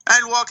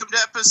And welcome to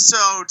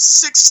episode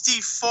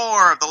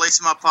 64 of the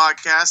Lace 'em Up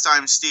podcast.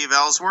 I'm Steve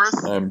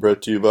Ellsworth. I'm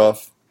Brett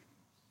Duboff.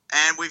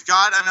 And we've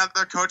got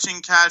another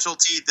coaching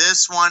casualty.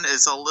 This one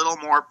is a little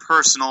more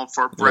personal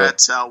for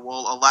Brett. Yeah.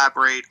 We'll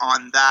elaborate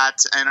on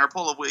that. And our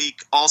poll of the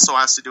week also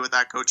has to do with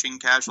that coaching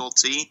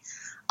casualty.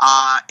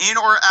 In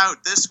or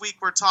out, this week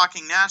we're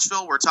talking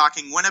Nashville, we're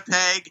talking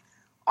Winnipeg.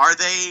 Are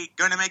they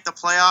going to make the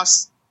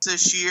playoffs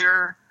this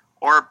year?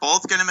 Or are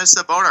both going to miss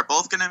the boat? Are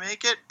both going to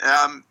make it?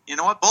 You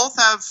know what? Both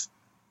have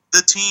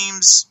the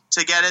teams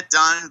to get it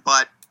done,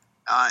 but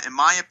in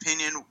my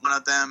opinion, one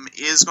of them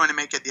is going to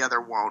make it, the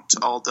other won't.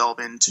 I'll delve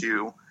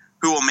into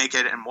who will make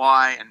it and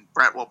why, and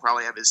Brett will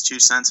probably have his 2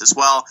 cents as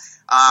well.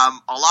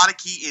 A lot of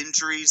key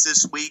injuries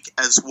this week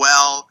as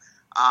well.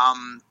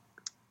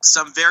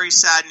 Some very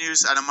sad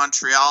news out of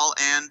Montreal,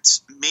 and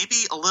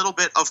maybe a little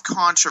bit of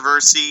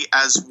controversy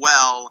as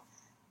well.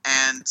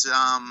 And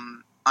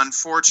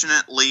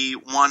unfortunately,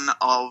 one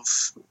of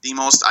the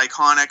most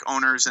iconic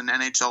owners in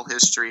NHL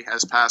history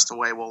has passed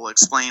away. We'll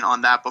explain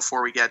on that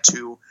before we get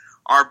to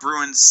our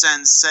Bruins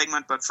Sends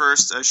segment. But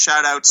first,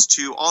 shout-outs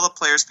to all the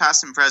players,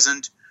 past and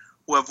present,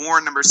 who have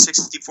worn number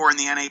 64 in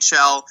the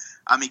NHL.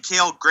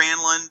 Mikael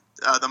Granlund,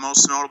 the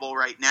most notable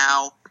right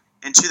now.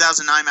 In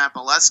 2009, Matt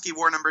Bolesky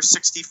wore number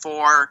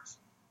 64.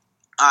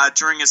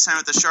 During his time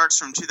with the Sharks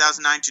from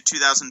 2009 to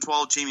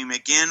 2012, Jamie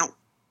McGinn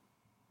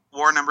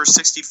wore number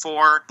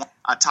 64.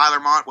 Tyler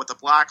Mott with the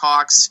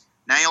Blackhawks.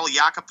 Nail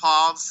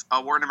Yakupov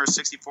wore number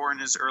 64 in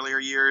his earlier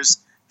years.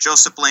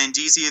 Joseph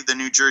Landisi of the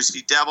New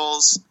Jersey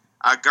Devils.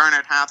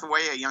 Garnet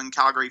Hathaway, a young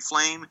Calgary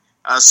Flame.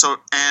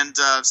 And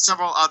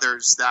several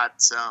others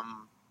that,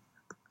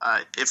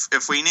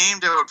 if we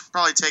named it, would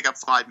probably take up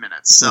 5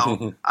 minutes.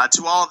 So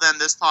to all of them,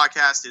 this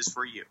podcast is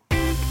for you.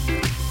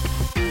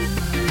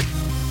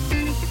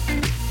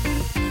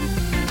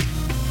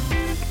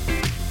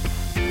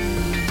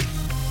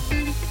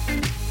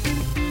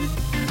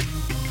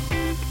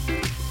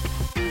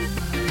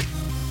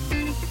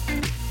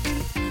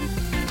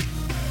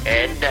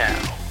 And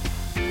now,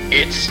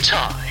 it's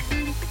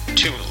time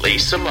to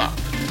lace 'em up.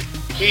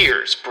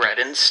 Here's Brett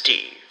and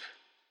Steve.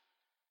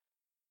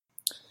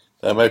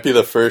 That might be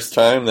the first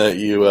time that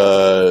you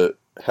have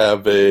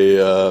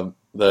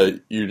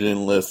that you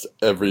didn't list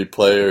every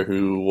player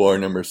who wore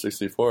number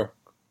 64.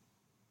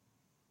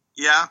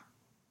 Yeah.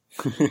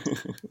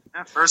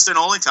 Yeah, first and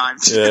only time.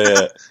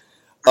 Yeah.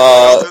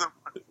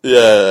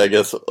 Yeah, I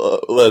guess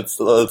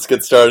let's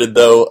get started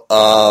though.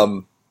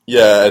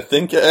 Yeah, I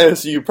think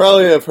as you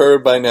probably have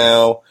heard by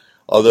now,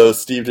 although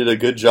Steve did a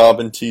good job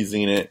in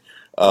teasing it,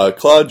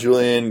 Claude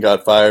Julien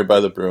got fired by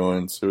the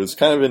Bruins. It was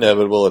kind of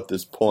inevitable at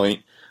this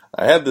point.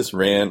 I had this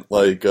rant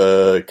like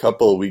a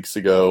couple of weeks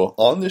ago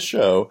on the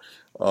show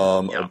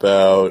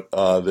about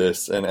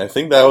this, and I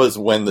think that was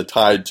when the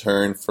tide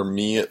turned for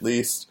me, at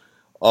least,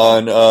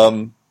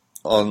 on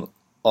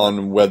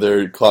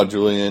whether Claude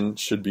Julien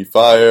should be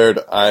fired.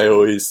 I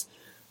always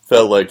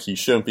felt like he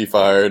shouldn't be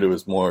fired. It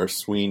was more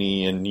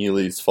Sweeney and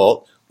Neely's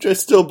fault, which I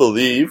still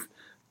believe.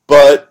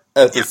 But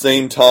at the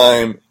same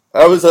time,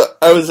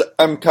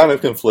 I'm kind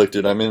of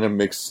conflicted. I'm in a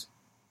mixed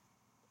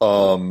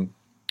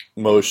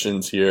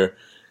motions here.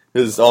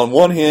 Because on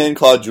one hand,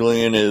 Claude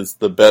Julien is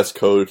the best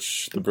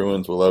coach the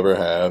Bruins will ever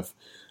have.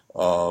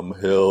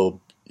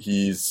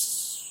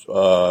 He's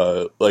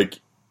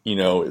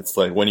it's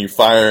like when you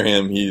fire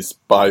him, he's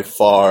by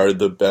far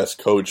the best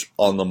coach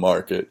on the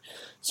market.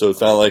 So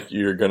it's not like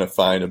you're going to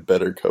find a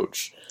better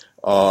coach.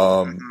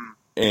 And,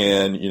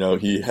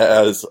 he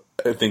does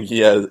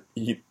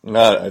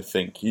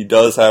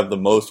have the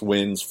most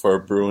wins for a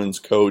Bruins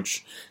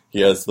coach. He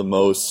has the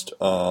most,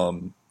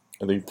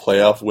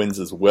 playoff wins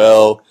as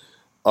well.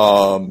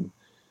 And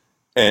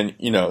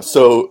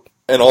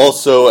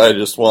also I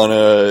just want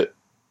to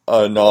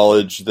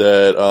acknowledge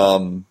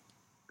that,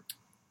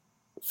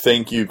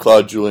 thank you,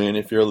 Claude Julien,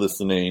 if you're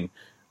listening,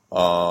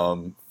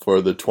 for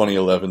the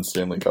 2011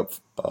 Stanley Cup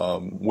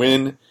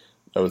win.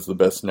 That was the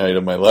best night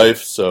of my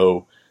life,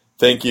 so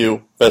thank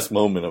you. Best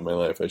moment of my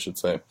life, I should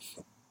say.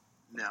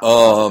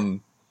 No.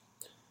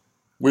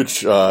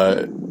 Which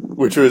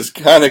was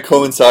kind of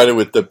coincided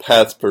with the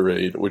Pats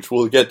parade, which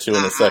we'll get to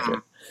in a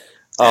second.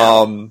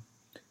 But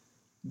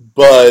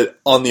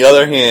on the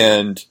other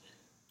hand,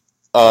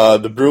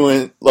 the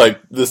Bruins,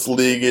 this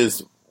league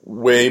is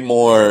way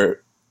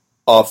more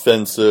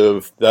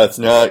offensive. That's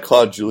not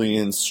Claude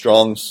Julien's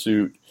strong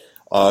suit.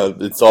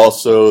 It's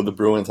also, the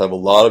Bruins have a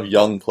lot of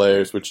young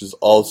players, which is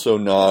also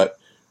not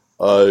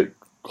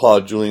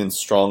Claude Julien's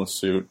strong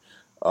suit.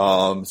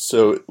 Who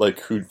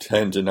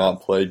tend to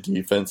not play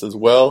defense as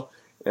well.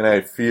 And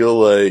I feel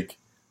like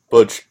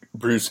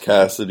Bruce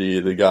Cassidy,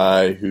 the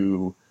guy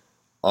who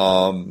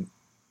knows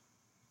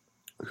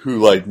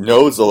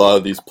a lot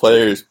of these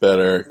players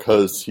better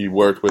because he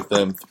worked with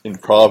them in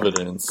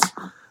Providence,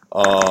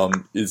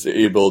 is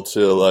able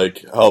to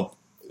help,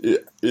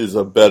 is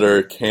a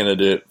better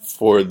candidate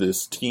for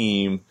this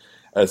team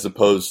as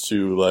opposed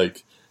to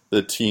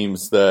the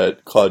teams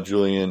that Claude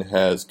Julien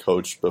has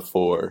coached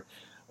before.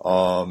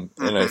 And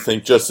I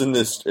think just in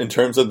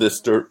terms of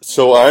this,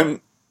 so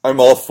I'm I'm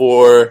all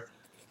for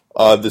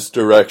this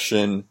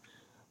direction,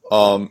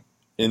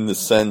 in the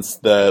sense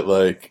that,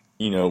 like,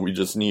 we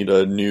just need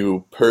a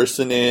new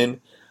person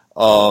in.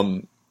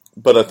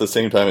 But at the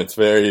same time, it's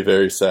very,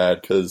 very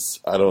sad because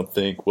I don't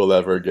think we'll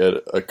ever get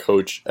a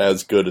coach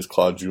as good as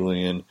Claude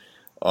Julien.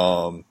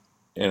 And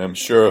I'm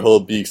sure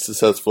he'll be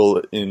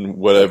successful in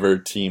whatever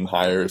team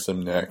hires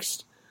him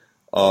next.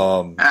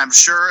 And I'm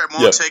sure it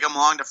won't take him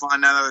long to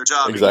find another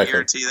job. Exactly. I can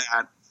guarantee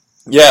that.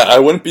 Yeah, I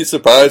wouldn't be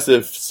surprised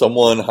if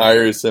someone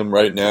hires him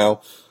right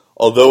now.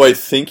 Although I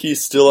think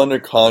he's still under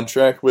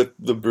contract with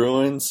the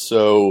Bruins,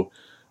 so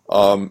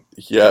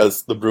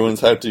the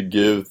Bruins have to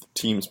give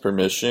teams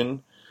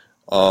permission.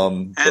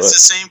 And it's the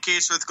same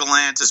case with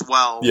Gallant as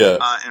well. Yeah.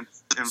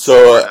 In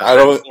so Florida,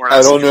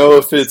 I don't know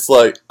if it's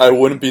like, I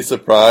wouldn't be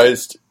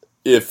surprised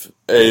if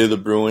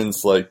the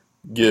Bruins like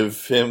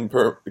give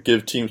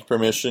teams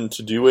permission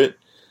to do it.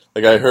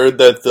 Like, I heard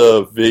that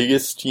the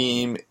Vegas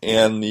team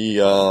and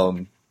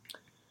I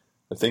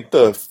think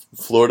the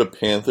Florida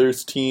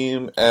Panthers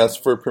team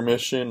asked for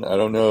permission. I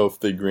don't know if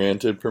they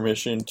granted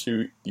permission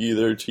to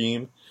either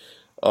team.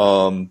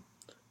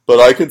 But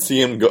I could see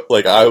him go,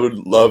 like, I would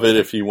love it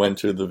if he went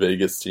to the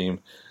Vegas team.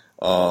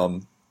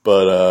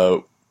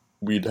 But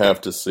we'd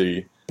have to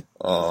see.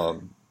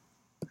 I'm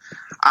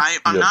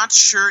not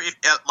sure if,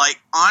 like,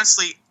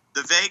 honestly,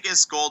 the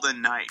Vegas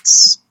Golden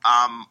Knights,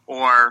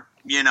 or,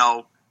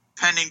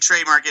 pending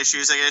trademark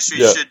issues, I guess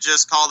you should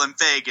just call them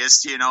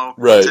Vegas, to not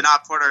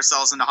put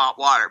ourselves into hot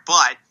water.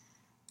 But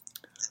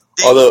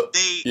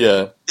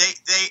it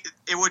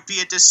would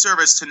be a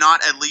disservice to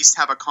not at least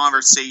have a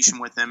conversation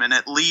with them and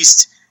at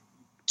least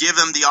give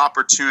them the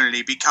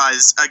opportunity,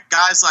 because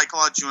guys like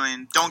Claude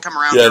Julien don't come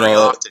around very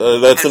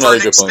often. That's and another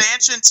for an good point.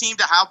 expansion team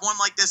to have one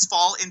like this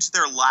fall into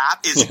their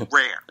lap is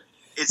rare.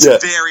 It's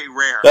very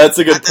rare. That's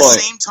a good point. At the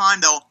same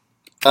time, though,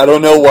 I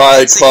don't know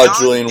why Claude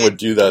Julien would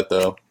do that,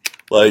 though.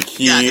 Like,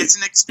 it's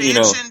an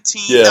expansion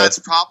team that's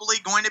probably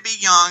going to be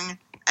young,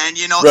 and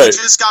he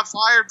just got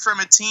fired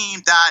from a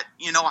team that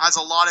has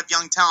a lot of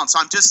young talent. So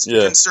I'm just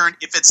concerned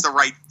if it's the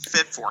right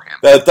fit for him.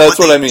 That's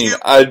what I mean.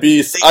 They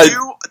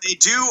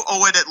do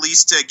owe it at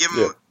least to give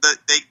him at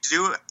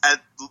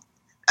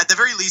the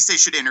very least they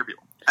should interview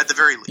him. At the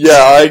very least.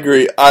 Yeah, I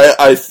agree.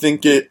 I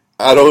think it.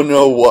 I don't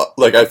know what.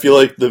 Like, I feel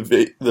like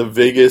the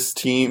Vegas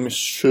team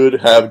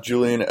should have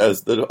Julien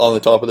as on the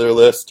top of their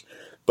list.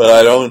 But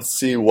I don't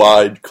see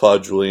why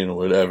Claude Julien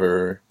would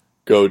ever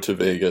go to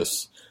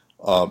Vegas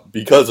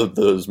because of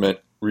those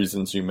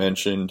reasons you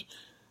mentioned.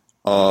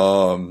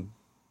 I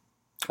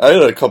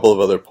had a couple of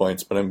other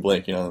points, but I'm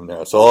blanking on them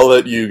now. So I'll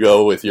let you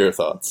go with your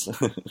thoughts.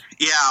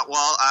 He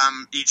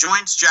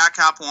joins Jack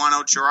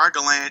Capuano, Gerard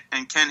Gallant,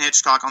 and Ken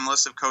Hitchcock on the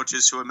list of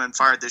coaches who have been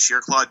fired this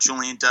year. Claude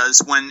Julien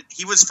does. When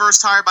he was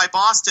first hired by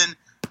Boston,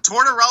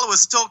 Tortorella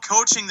was still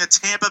coaching the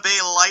Tampa Bay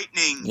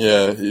Lightning.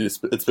 Yeah, it's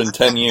been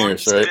 10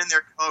 years, right? Been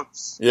their coach.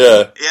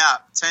 Yeah. Yeah,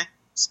 10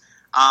 years.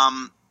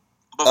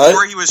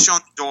 Before he was shown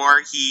the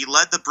door, he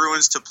led the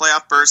Bruins to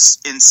playoff bursts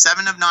in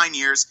 7 of 9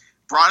 years,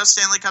 brought a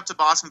Stanley Cup to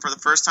Boston for the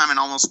first time in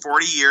almost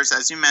 40 years,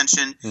 as you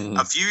mentioned. Mm-hmm.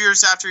 A few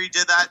years after he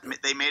did that,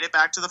 they made it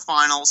back to the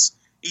finals.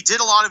 He did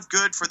a lot of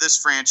good for this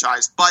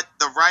franchise, but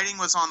the writing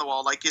was on the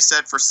wall, like you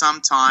said, for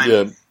some time.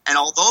 Yeah. And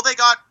although they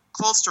got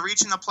close to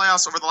reaching the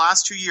playoffs over the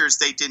last 2 years,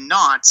 they did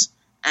not.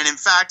 And in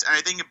fact, I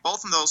think in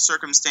both of those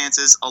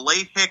circumstances, a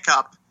late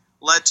hiccup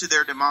led to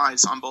their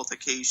demise on both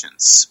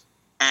occasions.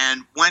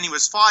 And when he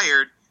was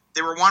fired,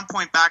 they were 1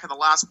 point back of the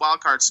last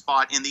wildcard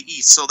spot in the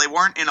East, so they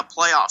weren't in a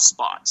playoff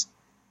spot.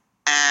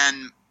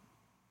 And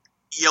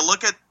you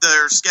look at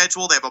their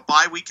schedule, they have a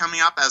bye week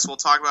coming up, as we'll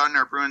talk about in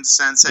our Bruins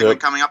Sense segment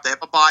coming up. They have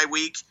a bye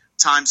week.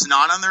 Time's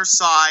not on their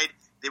side.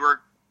 They were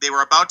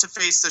about to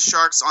face the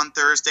Sharks on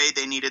Thursday.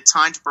 They needed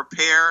time to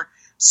prepare.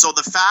 So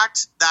the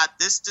fact that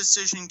this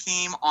decision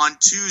came on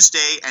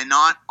Tuesday and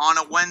not on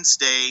a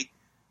Wednesday,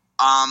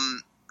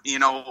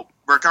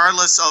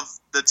 regardless of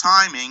the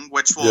timing,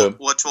 which we'll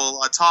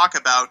talk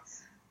about,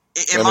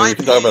 in my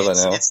opinion,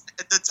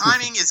 the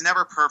timing is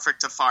never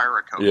perfect to fire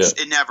a coach. Yeah.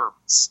 It never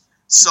is.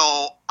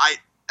 So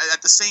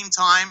at the same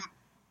time,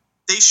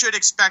 they should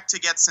expect to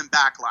get some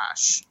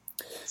backlash.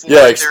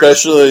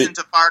 Especially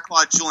to fire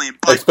Claude Julien,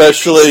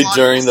 especially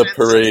during the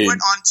parade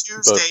on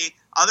Tuesday.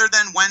 Other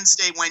than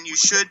Wednesday, when you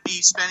should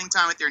be spending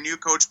time with your new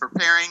coach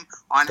preparing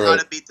on how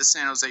to beat the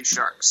San Jose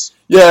Sharks.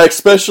 Yeah,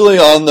 especially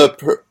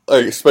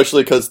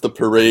because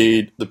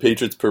the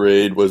Patriots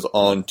parade was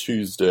on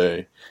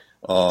Tuesday.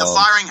 The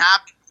firing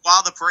happened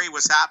while the parade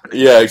was happening.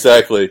 Yeah,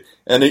 exactly,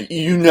 and that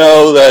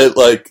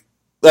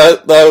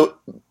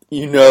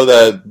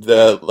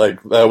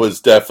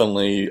was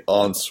definitely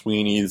on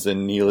Sweeney's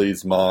and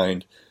Neely's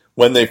mind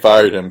when they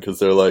fired him, because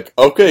they're like,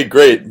 okay,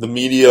 great, the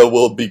media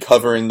will be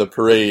covering the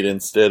parade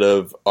instead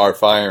of our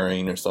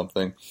firing or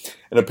something.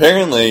 And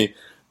apparently,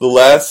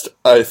 I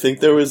think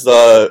there was,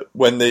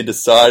 when they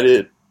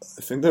decided,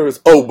 when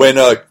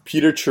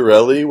Peter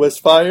Chiarelli was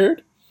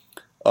fired.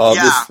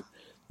 It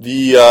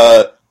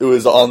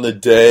was on the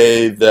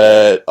day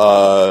that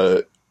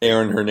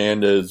Aaron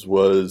Hernandez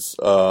was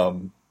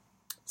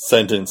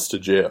sentenced to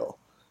jail.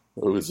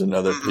 who was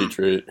another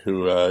Patriot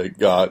who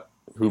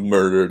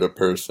murdered a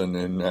person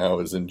and now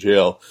is in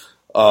jail.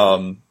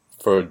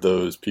 For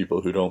those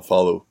people who don't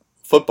follow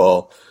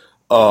football.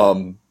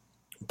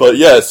 But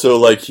yeah, so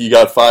like he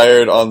got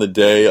fired on the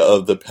day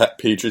of the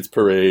Patriots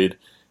parade.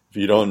 If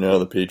you don't know,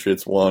 the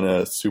Patriots won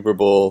a Super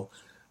Bowl,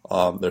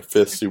 their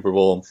 5th Super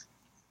Bowl.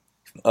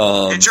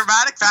 In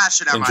dramatic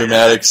fashion,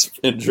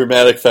 in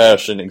dramatic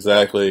fashion,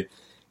 exactly.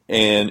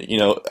 And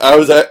I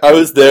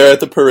was there at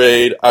the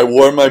parade. I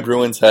wore my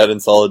Bruins hat in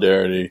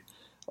solidarity.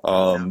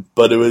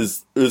 But it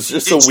was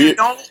just weird.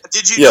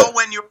 Did you know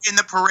when you were in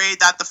the parade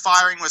that the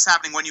firing was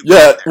happening when you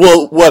got there?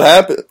 Well, what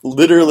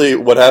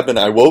happened,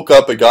 I woke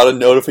up, I got a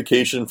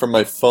notification from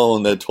my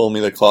phone that told me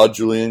that Claude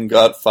Julien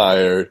got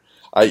fired.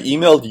 I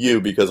emailed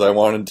you because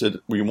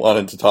we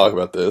wanted to talk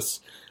about this.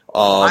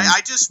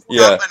 I just woke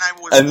up and I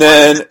was watching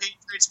the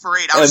Patriots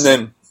parade. I was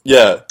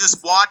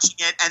just watching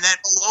it, and then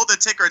below the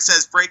ticker it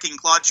says breaking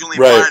Claude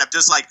Julien fired. I'm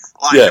just like,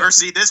 I've never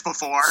seen this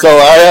before. So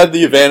I had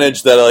the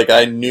advantage that like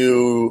I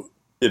knew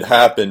it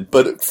happened.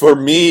 But for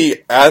me,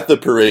 at the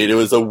parade, it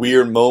was a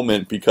weird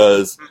moment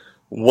because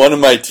one of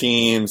my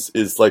teams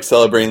is like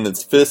celebrating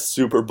its 5th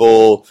Super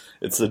Bowl.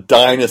 It's a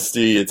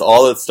dynasty. It's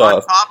all that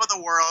stuff. On top of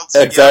the world.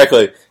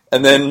 Exactly. Yeah.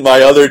 And then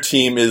my other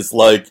team is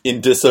like in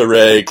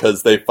disarray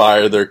because they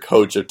fired their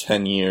coach of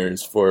 10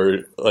 years for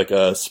like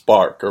a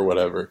spark or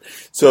whatever.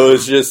 So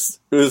it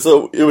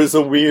was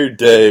a weird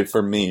day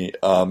for me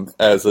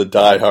as a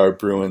diehard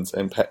Bruins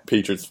and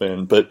Patriots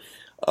fan. But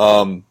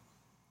it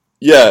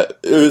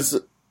was.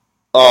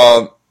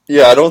 I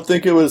don't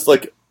think it was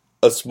like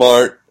a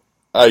smart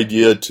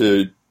idea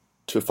to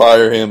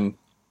fire him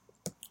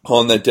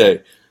on that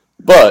day.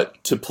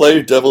 But to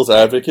play devil's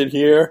advocate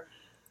here,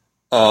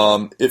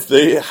 if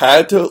they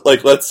had to,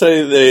 like, let's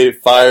say they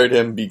fired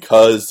him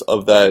because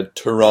of that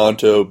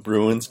Toronto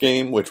Bruins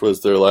game, which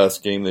was their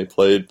last game they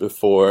played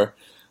before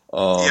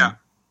on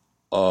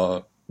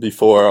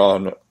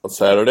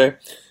Saturday.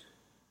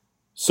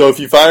 So if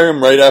you fire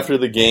him right after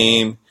the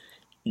game,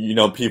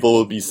 people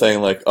will be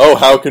saying like, oh,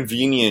 how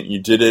convenient, you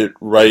did it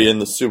right in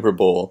the Super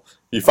Bowl.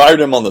 You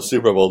fired him on the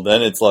Super Bowl,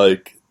 then it's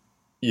like,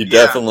 you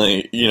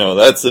definitely,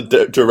 that's a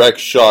direct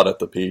shot at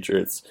the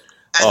Patriots.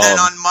 And then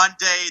on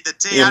Monday, the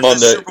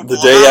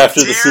day after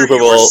the Super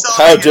Bowl,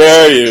 how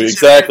dare you?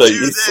 Exactly.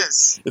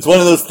 It's one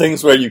of those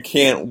things where you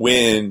can't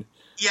win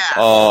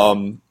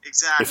exactly.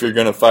 if you're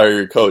going to fire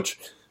your coach.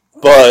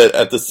 But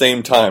at the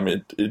same time,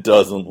 it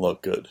doesn't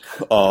look good.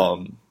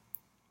 And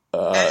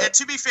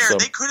to be fair,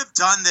 they could have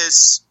done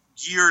this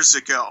years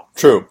ago.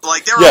 True.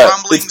 Like, there were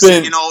rumblings,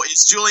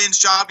 is Julian's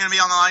job going to be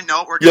on the line?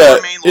 No, we're going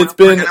to remain loyal.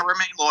 We're going to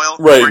remain loyal.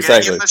 Right, we're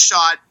going to give him a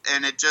shot,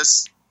 and it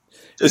just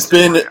it's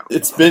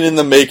been in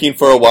the making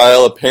for a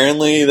while.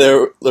 Apparently,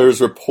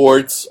 there's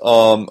reports,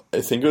 I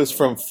think it was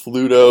from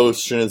Fluto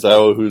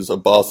Shinizawa, who's a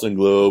Boston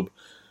Globe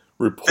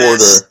reporter.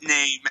 Best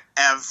name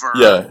ever.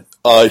 Yeah.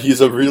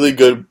 He's a really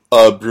good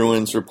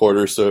Bruins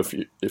reporter, so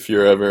if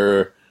you're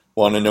ever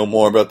want to know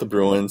more about the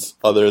Bruins,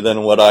 other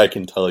than what I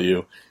can tell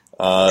you,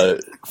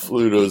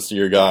 Fluto's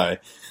your guy.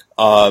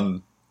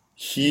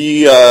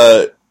 He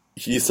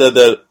said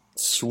that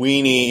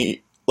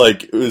Sweeney,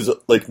 like, it was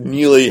like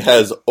Neely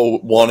has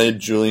wanted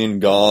Julien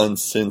gone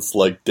since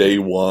like day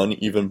one,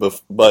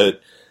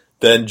 but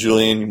then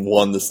Julien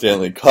won the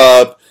Stanley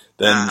Cup.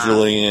 Then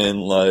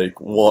Julien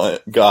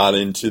got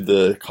into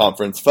the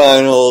conference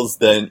finals.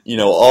 Then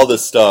all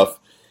this stuff.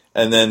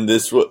 And then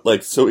so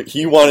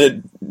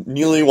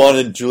Neely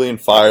wanted Julien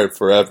fired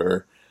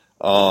forever.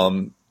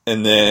 And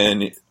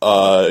then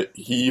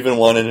he even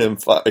wanted him,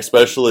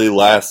 especially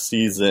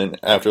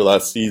after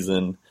last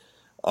season.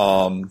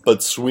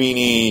 But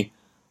Sweeney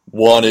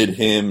wanted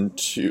him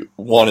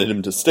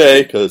to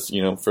stay because,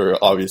 for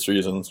obvious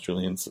reasons,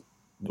 Julien's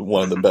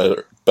one of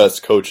the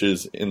best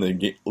coaches in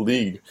the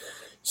league.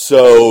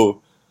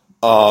 So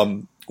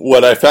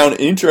what I found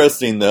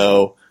interesting,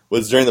 though,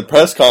 was during the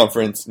press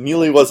conference,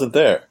 Neely wasn't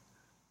there.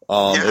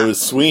 It was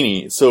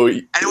Sweeney. And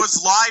it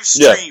was live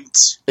streamed.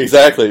 Yeah,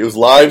 exactly. It was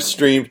live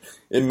streamed.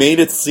 It made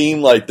it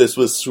seem like this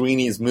was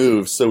Sweeney's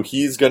move, so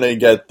he's going to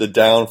get the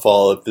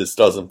downfall if this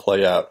doesn't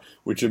play out,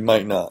 which it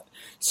might not.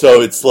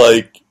 So it's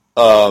like,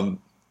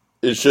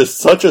 it's just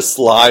such a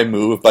sly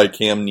move by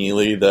Cam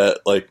Neely that,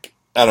 like,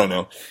 I don't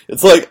know.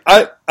 It's like,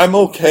 I'm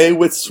okay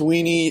with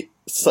Sweeney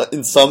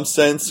in some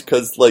sense,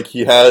 because, like,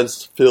 he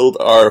has filled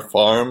our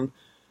farm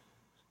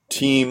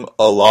team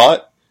a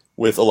lot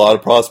with a lot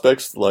of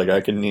prospects. Like,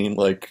 I can name,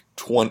 like,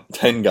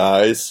 10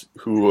 guys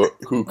who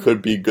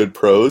could be good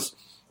pros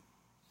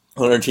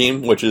on our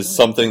team, which is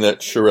something that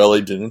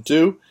Chiarelli didn't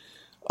do.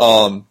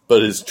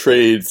 But his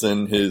trades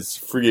and his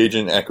free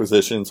agent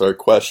acquisitions are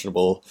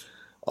questionable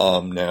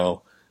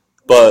now.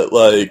 But,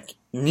 like,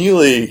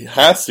 Neely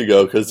has to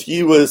go because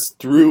he went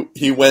through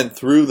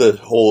the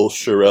whole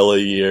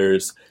Chiarelli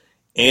years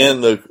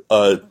and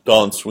the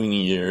Don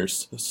Sweeney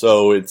years.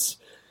 So it's,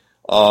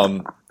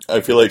 I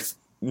feel like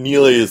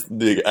Neely is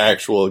the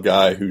actual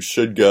guy who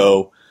should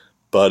go.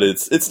 But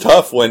it's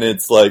tough when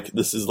it's like,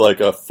 this is like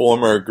a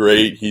former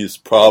great. He's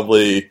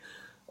probably,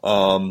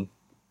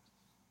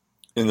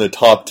 in the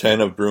top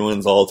 10 of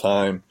Bruins all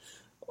time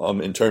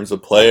in terms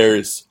of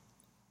players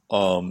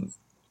and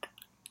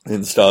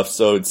stuff.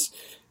 So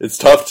it's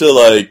tough to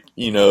like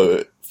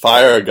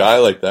fire a guy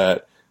like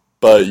that.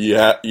 But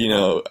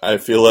I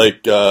feel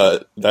like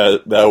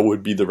that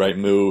would be the right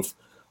move.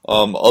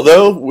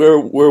 Although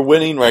we're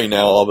winning right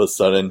now all of a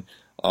sudden.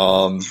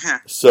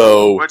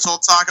 So which we'll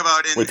talk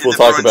about in the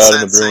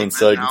Bruins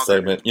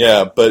segment.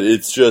 Yeah, but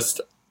it's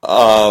just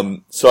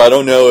so I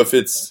don't know if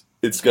it's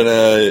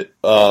gonna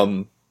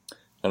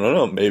I don't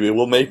know, maybe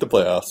we'll make the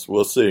playoffs.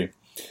 We'll see.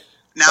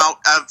 Now,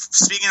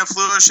 speaking of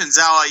Fleur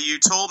Shinzawa, you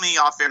told me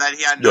off air that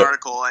he had an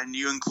article, and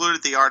you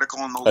included the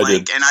article in the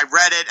link, and I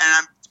read it,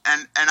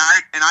 and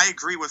I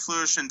agree with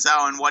Fleur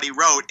Shinzawa and what he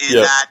wrote in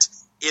that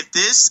if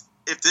this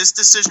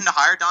decision to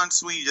hire Don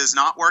Sweeney does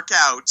not work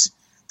out,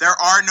 there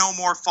are no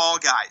more fall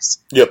guys.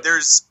 Yep.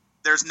 There's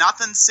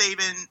nothing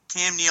saving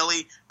Cam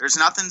Neely. There's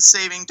nothing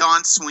saving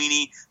Don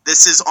Sweeney.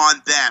 This is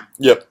on them.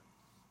 Yep.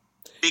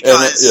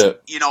 Because, then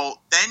you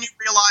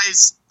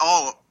realize,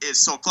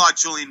 so Claude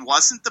Julien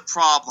wasn't the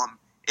problem.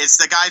 It's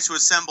the guys who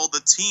assembled the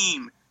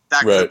team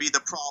that could be the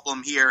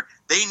problem here.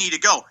 They need to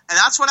go. And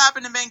that's what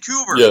happened in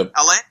Vancouver. Yep.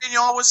 Alain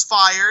Vigneault was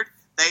fired.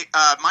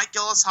 Mike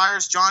Gillis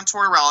hires John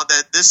Tortorella.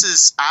 This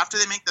is after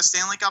they make the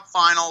Stanley Cup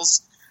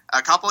Finals.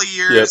 A couple of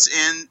years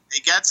in, they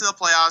get to the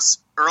playoffs,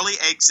 early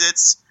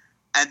exits,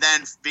 and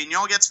then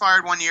Vigneault gets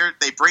fired 1 year.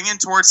 They bring in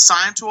Torts,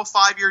 sign him to a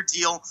 5-year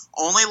deal,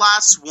 only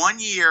lasts 1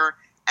 year,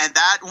 and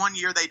that 1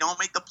 year they don't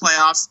make the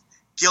playoffs.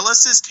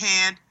 Gillis is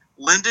canned,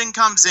 Linden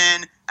comes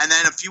in, and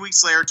then a few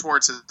weeks later,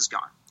 Torts is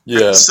gone.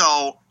 Yeah.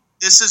 So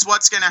this is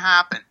what's going to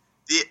happen.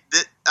 The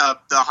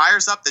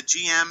hires up, the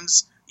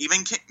GMs,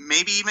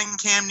 maybe even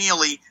Cam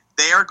Neely,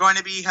 they are going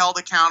to be held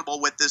accountable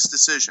with this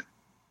decision.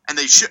 And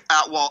they should,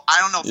 I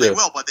don't know if they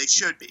will, but they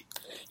should be.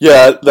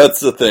 Yeah, that's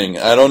the thing.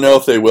 I don't know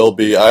if they will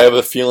be. I have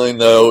a feeling,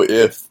 though,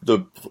 if the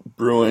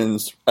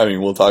Bruins,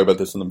 we'll talk about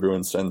this in the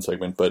Bruins 10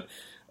 segment, but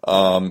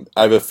I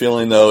have a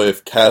feeling, though,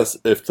 if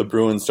the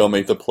Bruins don't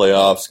make the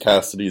playoffs,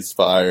 Cassidy's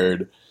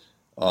fired,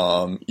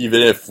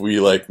 even if we,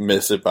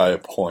 miss it by a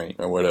point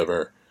or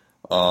whatever,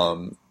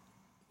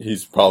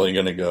 he's probably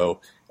going to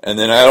go. And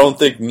then I don't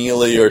think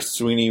Neely or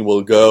Sweeney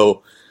will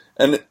go.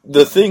 And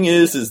the thing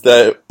is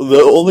that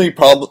the only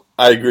problem,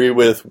 I agree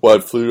with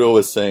what Fluto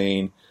was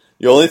saying.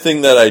 The only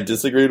thing that I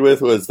disagreed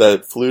with was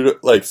that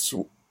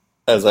Fluto,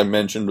 as I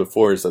mentioned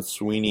before, is that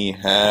Sweeney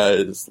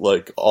has,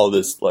 all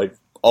these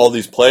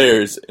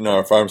players in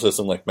our farm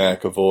system, like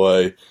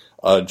McAvoy,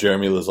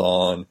 Jeremy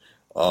Lauzon,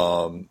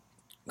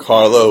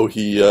 Carlo,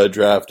 he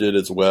drafted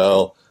as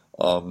well.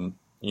 Zach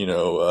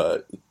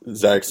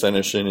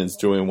Senyshyn is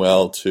doing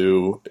well,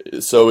 too.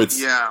 So it's...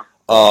 Yeah.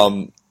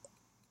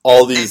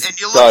 All these and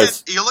you look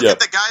guys, at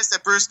the guys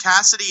that Bruce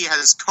Cassidy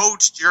has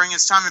coached during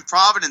his time in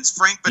Providence: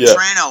 Frank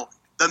Petrano,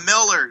 the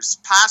Millers,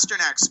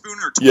 Pasternak,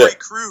 Spooner, Torrey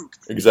Krug.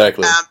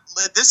 Exactly.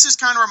 This is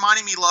kind of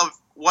reminding me of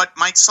what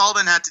Mike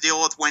Sullivan had to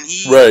deal with when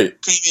he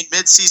came in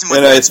mid-season with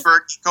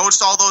Pittsburgh. He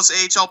coached all those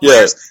AHL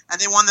players, and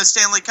they won the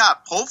Stanley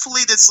Cup.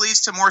 Hopefully, this leads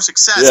to more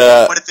success.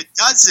 Yeah. But if it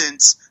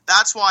doesn't,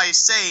 that's why I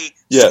say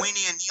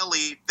Sweeney and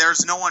Neely,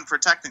 there's no one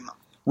protecting them.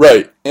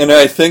 Right, and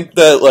I think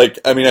that,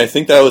 I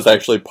think that was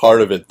actually part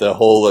of it, the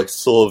whole,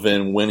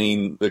 Sullivan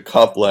winning the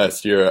Cup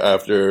last year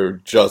after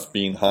just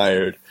being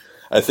hired.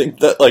 I think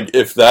that,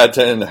 if that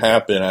didn't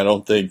happen, I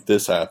don't think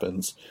this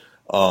happens.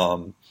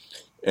 But,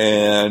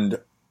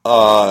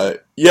 the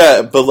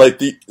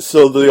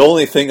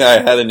only thing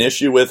I had an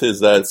issue with is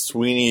that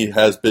Sweeney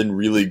has been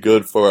really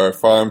good for our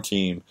farm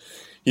team.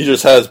 He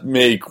just has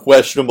made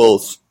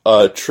questionable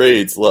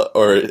trades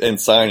and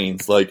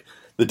signings,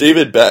 the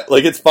David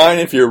it's fine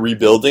if you're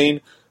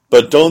rebuilding,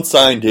 but don't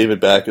sign David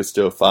Backes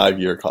to a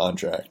 5-year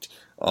contract,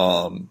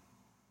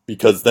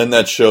 because then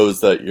that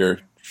shows that you're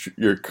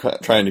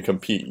trying to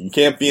compete. You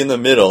can't be in the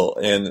middle,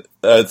 and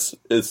that's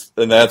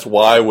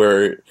why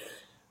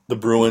the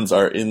Bruins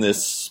are in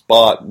this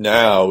spot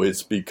now,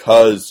 is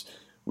because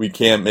we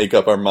can't make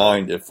up our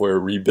mind if we're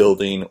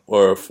rebuilding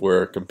or if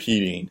we're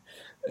competing,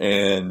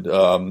 and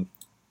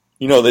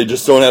they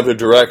just don't have a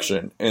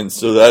direction, and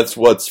so that's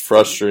what's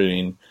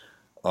frustrating.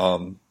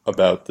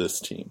 About this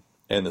team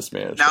and this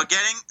management. Now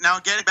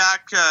getting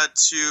back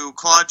to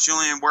Claude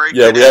Julien, where he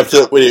we have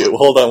to wait.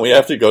 Hold on, we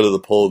have to go to the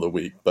poll of the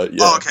week. But yeah.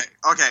 Oh,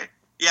 okay.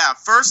 Yeah.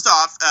 First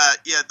off,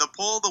 the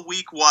poll of the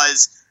week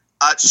was: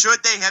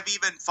 should they have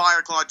even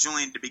fired Claude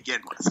Julien to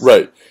begin with?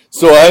 Right.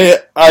 So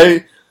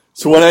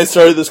so when I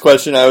started this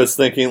question, I was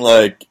thinking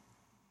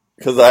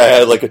because I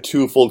had a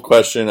twofold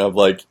question of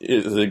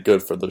is it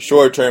good for the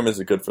short term? Is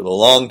it good for the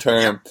long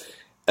term? Yeah.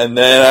 And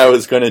then I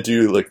was going to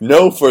do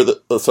no for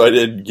so I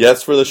did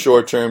yes for the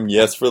short term,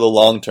 yes for the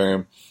long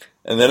term.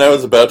 And then I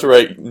was about to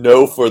write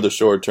no for the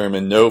short term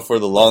and no for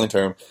the long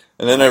term.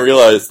 And then I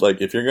realized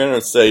if you're going to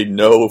say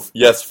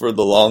yes for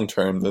the long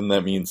term, then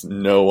that means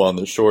no on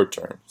the short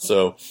term.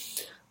 So,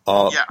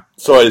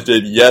 so I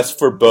did yes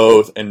for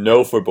both and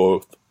no for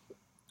both.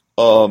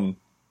 And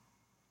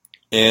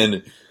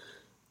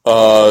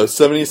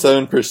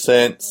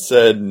 77%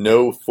 said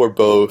no for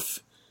both.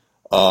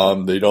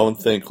 They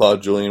don't think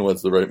Claude Julien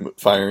was the right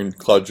firing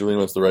Claude Julien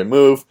was the right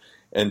move,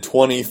 and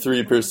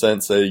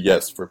 23% say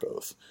yes for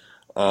both.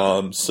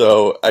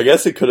 So I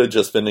guess it could have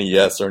just been a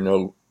yes or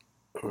no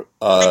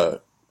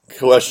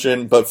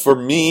question, but for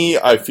me,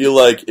 I feel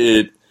like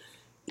it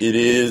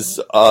is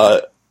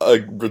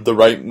the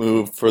right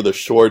move for the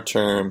short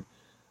term.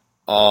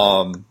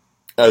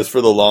 As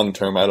for the long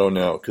term, I don't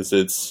know, because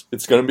it's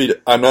going to be.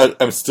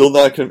 I'm still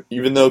not.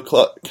 Even though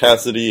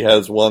Cassidy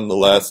has won the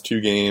last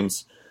 2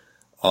 games.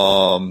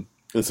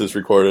 This is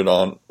recorded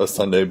on a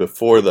Sunday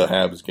before the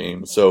Habs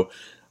game, so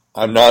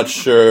I'm not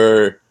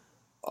sure.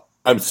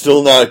 I'm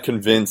still not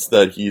convinced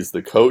that he's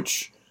the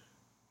coach,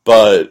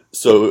 but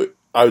so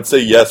I would say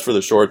yes for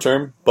the short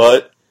term,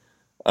 but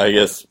I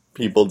guess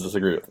people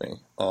disagree with me.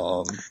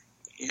 I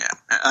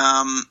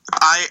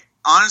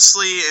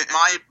honestly,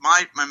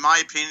 my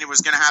opinion, it was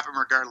going to happen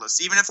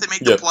regardless, even if they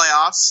make the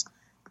playoffs,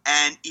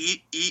 and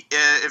if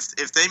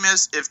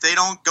they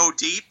don't go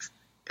deep.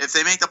 If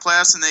they make the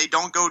playoffs and they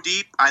don't go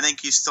deep, I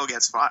think he still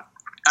gets fired.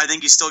 I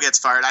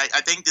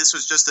think this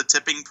was just a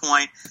tipping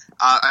point.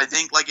 I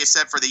think, like I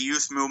said, for the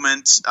youth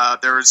movement,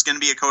 there is going to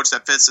be a coach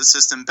that fits the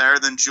system better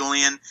than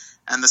Julien.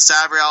 And the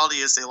sad reality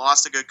is they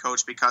lost a good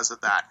coach because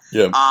of that.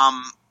 Yeah.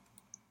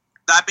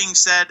 That being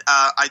said,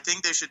 I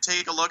think they should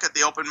take a look at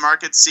the open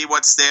market, see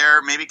what's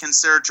there, maybe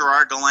consider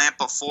Gerard Gallant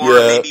before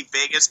maybe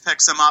Vegas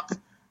picks him up.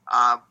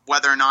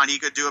 Whether or not he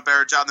could do a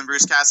better job than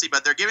Bruce Cassidy,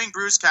 but they're giving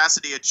Bruce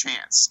Cassidy a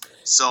chance.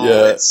 So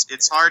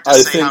it's hard to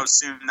say how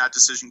soon that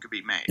decision could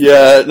be made.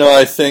 Yeah, no,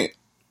 I think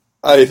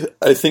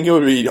it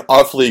would be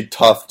awfully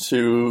tough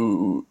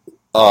to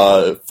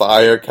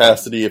fire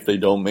Cassidy if they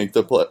don't make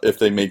if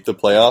they make the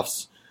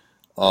playoffs.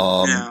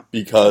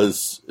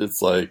 Because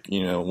it's like,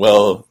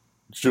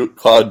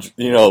 Claude,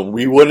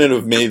 we wouldn't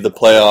have made the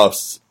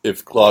playoffs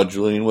if Claude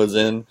Julien was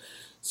in.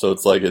 So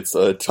it's like it's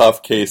a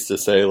tough case to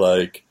say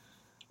like,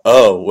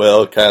 oh,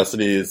 well,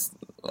 Cassidy is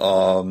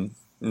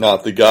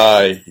not the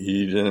guy.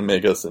 He didn't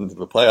make us into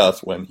the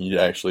playoffs when he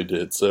actually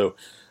did. So,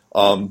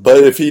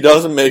 but if he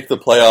doesn't make the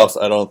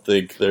playoffs, I don't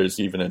think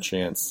there's even a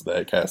chance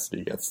that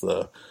Cassidy gets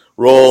the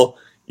role,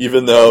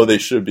 even though they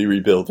should be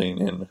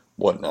rebuilding and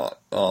whatnot.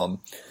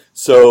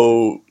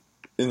 So,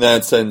 in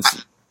that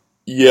sense,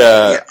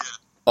 yeah.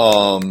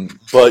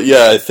 But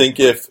yeah, I think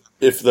if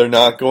they're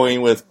not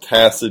going with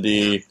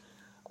Cassidy,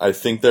 I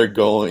think they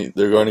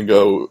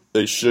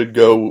should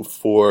go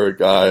for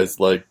guys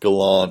like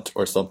Gallant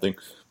or something.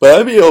 But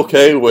I'd be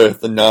okay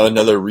with not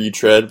another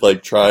retread,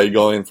 like try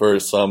going for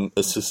some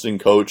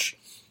assistant coach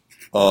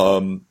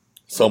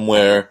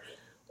somewhere,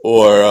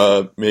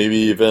 or maybe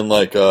even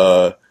like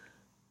a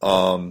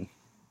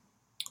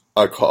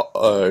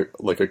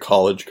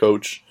college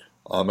coach.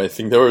 I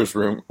think there was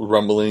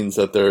rumblings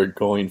that they're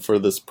going for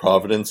this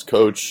Providence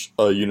coach,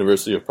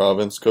 University of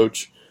Providence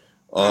coach,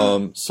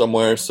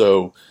 somewhere.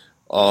 So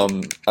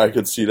I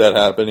could see that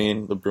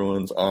happening. The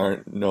Bruins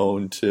aren't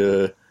known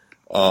to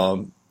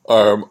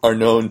are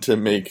known to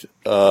make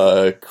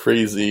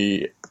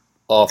crazy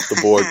off the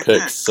board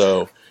picks.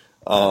 So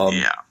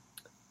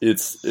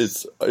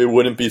it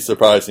wouldn't be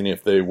surprising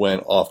if they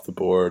went off the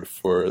board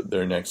for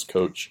their next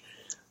coach.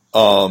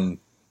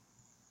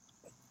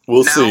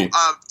 We'll see.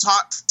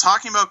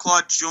 Talking about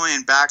Claude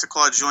Julien, back to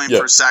Claude Julien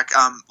for a sec.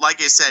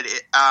 Like I said,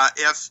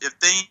 if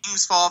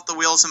things fall off the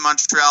wheels in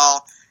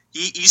Montreal,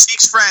 he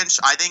speaks French.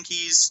 I think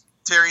he's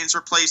Therrien's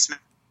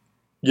replacement.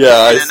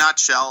 Yeah, in a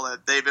nutshell,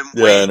 they've been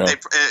waiting.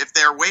 If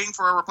they're waiting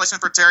for a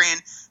replacement for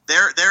Therrien,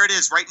 there it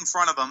is, right in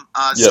front of them.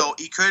 So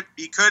he could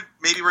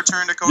maybe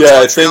return to coach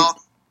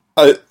Montreal.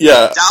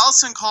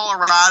 Dallas and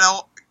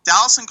Colorado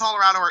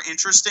are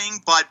interesting,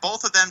 but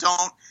both of them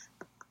don't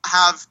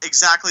have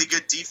exactly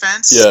good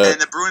defense, and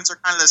the Bruins are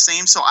kind of the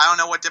same. So I don't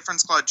know what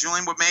difference Claude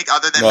Julien would make,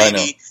 other than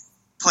maybe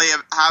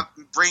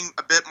bring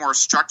a bit more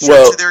structure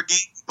to their game.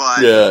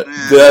 But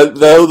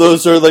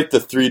those are like the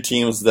 3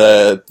 teams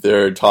that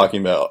they're talking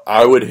about.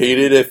 I would hate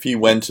it if he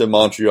went to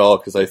Montreal,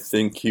 because I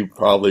think he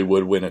probably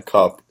would win a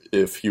cup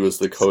if he was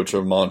the coach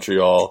of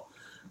Montreal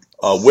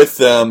with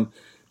them.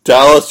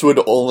 Dallas would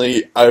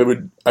I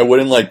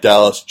wouldn't like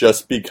Dallas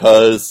just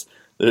because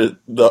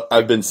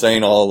I've been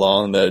saying all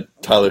along that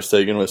Tyler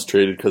Seguin was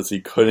traded because he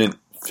couldn't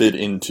fit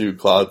into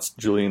Claude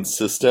Julien's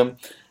system.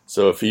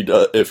 So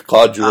if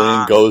Claude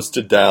Julien goes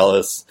to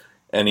Dallas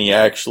and he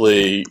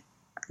actually,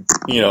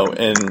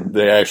 and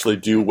they actually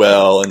do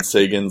well and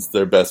Seguin's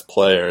their best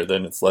player,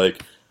 then it's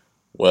like,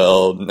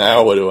 well,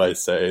 now what do I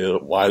say?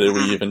 Why did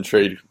we even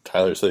trade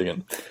Tyler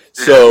Seguin?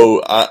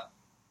 So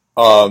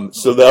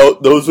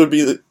those would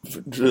be,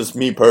 just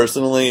me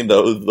personally,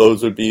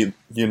 those would be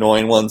the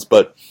annoying ones,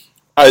 but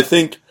I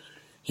think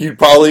he'd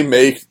probably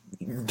make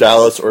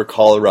Dallas or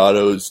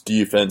Colorado's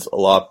defense a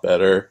lot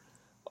better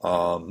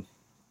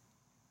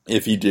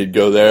if he did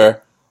go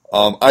there.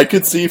 I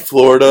could see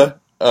Florida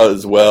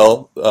as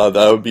well.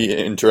 That would be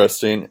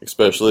interesting,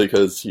 especially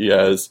because he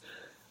has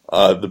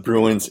the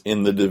Bruins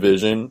in the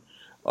division.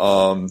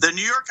 The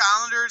New York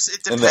Islanders,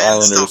 it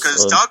depends, though,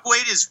 because Doug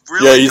Weight is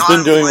really he's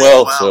been doing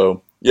well.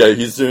 So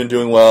he's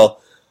doing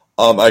well.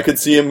 I could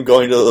see him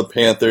going to the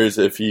Panthers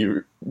if he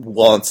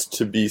wants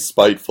to be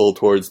spiteful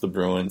towards the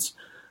Bruins,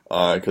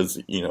 because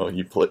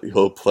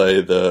he'll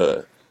play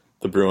the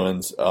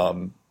Bruins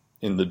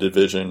in the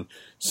division.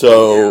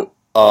 So,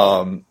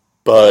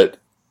 but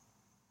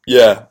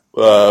yeah,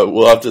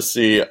 we'll have to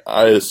see.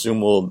 I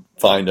assume we'll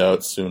find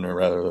out sooner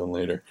rather than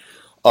later.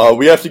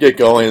 We have to get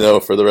going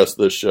though for the rest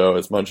of the show.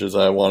 As much as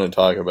I want to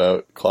talk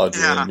about Claude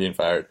Julien being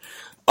fired,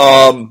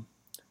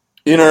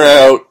 in or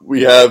out,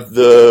 we have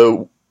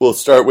We'll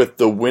start with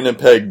the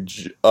Winnipeg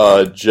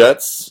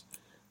Jets.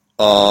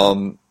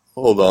 Hold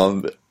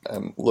on,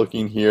 I'm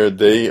looking here.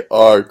 They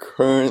are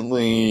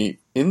currently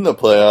in the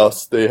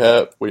playoffs.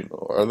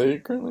 Are they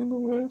currently in the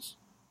playoffs?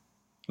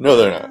 No,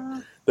 they're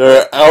not.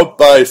 They're out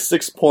by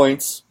 6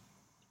 points.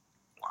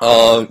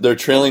 They're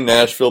trailing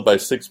Nashville by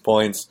 6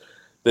 points.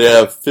 They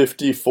have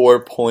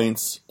 54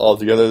 points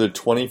altogether. They're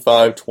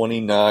 25,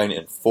 29,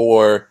 and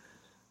 4.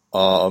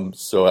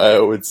 So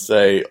I would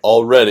say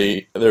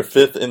already they're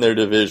fifth in their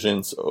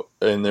division.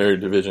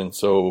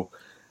 So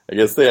I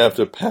guess they have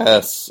to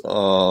pass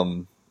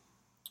the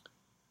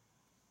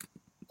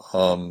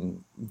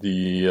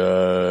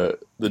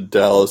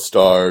Dallas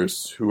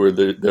Stars, who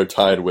they're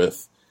tied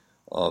with,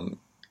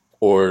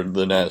 or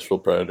the Nashville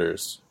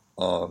Predators,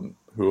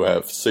 who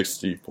have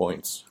 60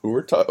 points, who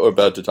we're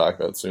about to talk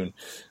about soon.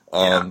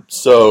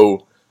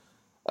 So.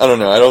 I don't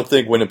know. I don't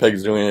think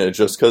Winnipeg's doing it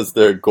just because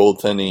their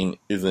goaltending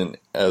isn't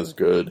as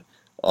good.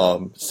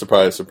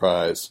 Surprise,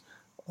 surprise.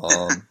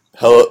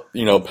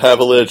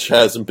 Pavelich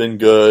hasn't been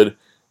good,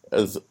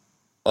 and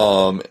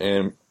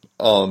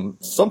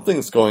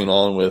something's going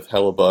on with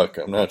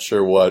Hellebuck. I'm not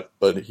sure what,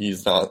 but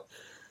he's not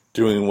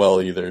doing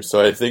well either.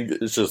 So I think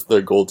it's just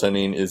their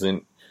goaltending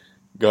isn't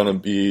gonna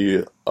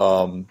be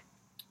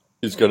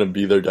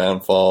their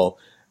downfall.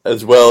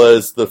 As well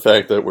as the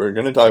fact that we're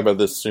going to talk about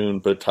this soon,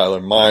 but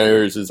Tyler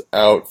Myers is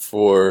out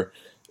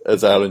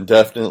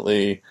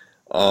indefinitely.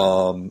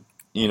 So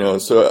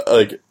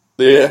like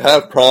they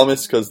have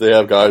promise because they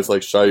have guys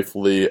like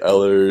Scheifele,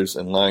 Ehlers,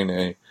 and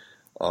Laine.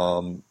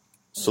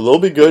 So they'll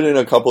be good in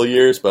a couple of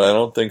years, but I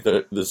don't think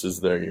that this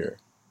is their year.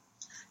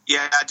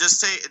 Yeah,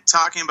 just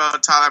talking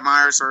about Tyler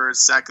Myers for a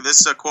sec.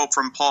 This is a quote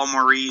from Paul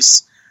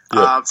Maurice.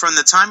 Yep. From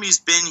the time he's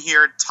been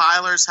here,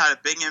 Tyler's had a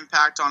big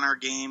impact on our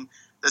game.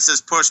 This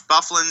has pushed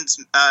Byfuglien's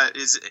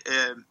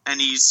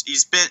and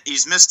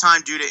he's missed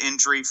time due to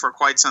injury for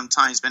quite some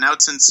time. He's been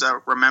out since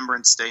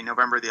Remembrance Day,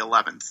 November the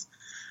 11th.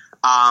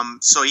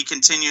 So he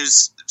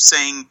continues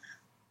saying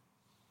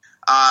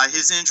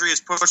his injury has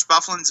pushed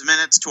Byfuglien's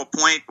minutes to a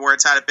point where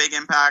it's had a big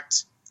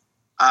impact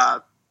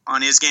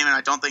on his game, and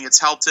I don't think it's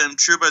helped him.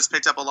 Trouba has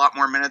picked up a lot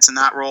more minutes in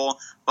that role,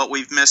 but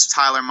we've missed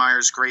Tyler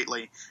Myers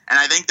greatly, and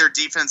I think their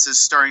defense is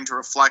starting to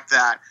reflect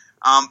that.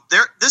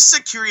 This is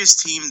a curious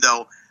team,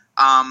 though.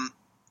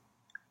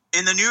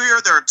 In the new year,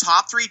 they're a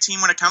top 3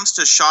 team when it comes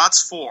to shots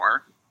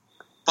for,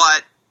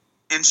 but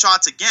in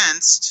shots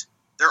against,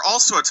 they're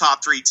also a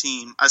top 3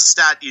 team, a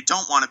stat you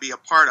don't want to be a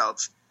part of.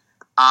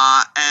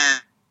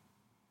 And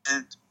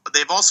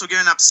they've also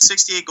given up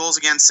 68 goals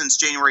against since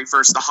January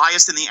 1st, the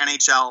highest in the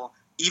NHL,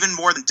 even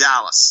more than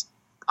Dallas.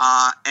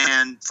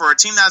 And for a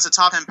team that has a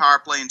top 10 power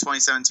play in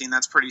 2017,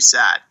 that's pretty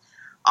sad.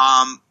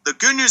 The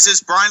good news is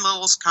Brian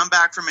Little's come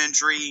back from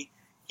injury.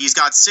 He's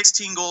got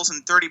 16 goals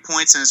and 30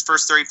 points in his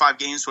first 35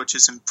 games, which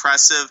is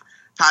impressive.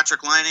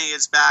 Patrick Laine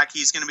is back.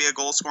 He's going to be a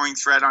goal-scoring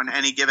threat on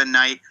any given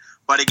night.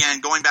 But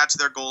again, going back to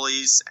their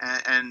goalies,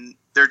 and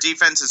their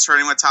defense is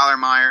hurting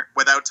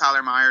without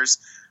Tyler Myers.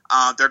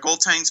 Their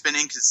goaltending's been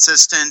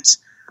inconsistent.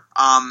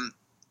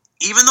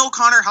 Even though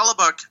Connor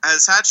Hellebuck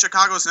has had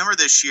Chicago's number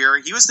this year,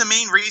 he was the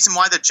main reason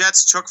why the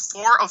Jets took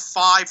 4 of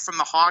 5 from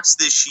the Hawks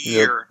this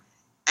year. Yep.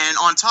 And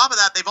on top of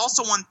that, they've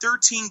also won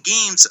 13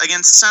 games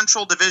against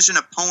Central Division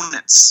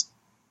opponents,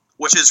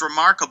 which is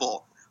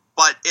remarkable.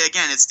 But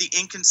again, it's the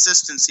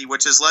inconsistency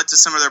which has led to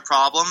some of their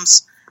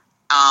problems.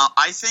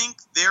 I think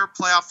their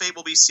playoff fate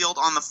will be sealed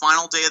on the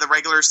final day of the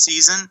regular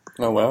season.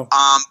 Oh, wow.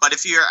 But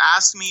if you're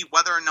asking me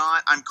whether or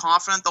not I'm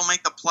confident they'll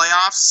make the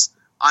playoffs,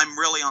 I'm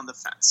really on the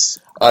fence.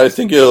 I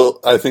think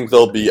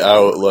they'll be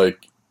out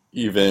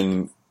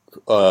even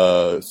they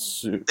have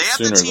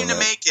the team to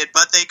make it,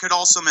 but they could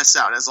also miss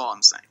out, is all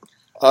I'm saying.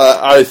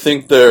 I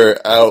think they're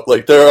out.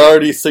 They're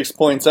already 6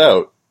 points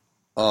out.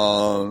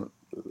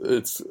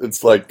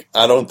 It's like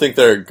I don't think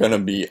they're gonna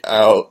be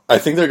out. I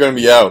think they're gonna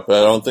be out,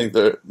 but I don't think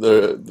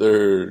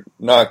they're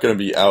not gonna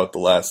be out the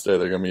last day.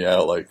 They're gonna be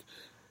out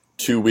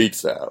 2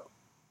 weeks out.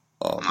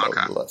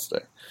 The last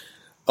day.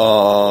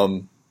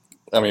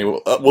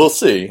 We'll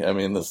see. I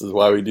mean, this is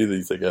why we do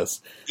these, I guess.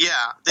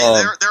 Yeah,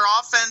 their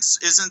offense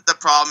isn't the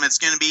problem. It's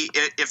going to be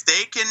if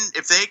they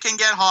can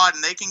get hot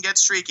and they can get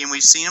streaky, and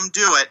we've seen them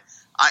do it.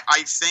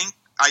 I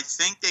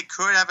think they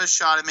could have a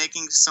shot at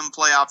making some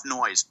playoff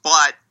noise,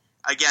 but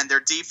again, their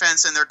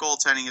defense and their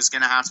goaltending is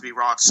going to have to be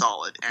rock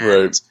solid, and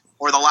right.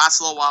 For the last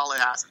little while, it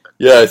hasn't been.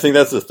 Yeah, I think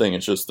that's the thing.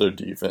 It's just their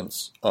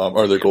defense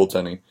or their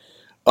goaltending.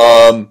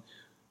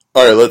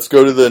 All right, let's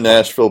go to the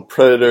Nashville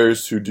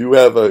Predators, who do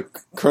have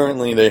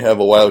currently they have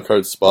a wild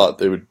card spot.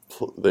 They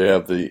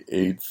have the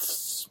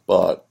 8th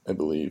spot, I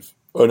believe.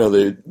 Oh no,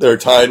 they're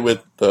tied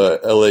with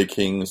the LA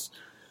Kings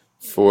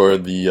for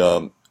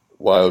the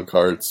wild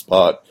card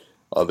spot.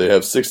 They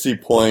have 60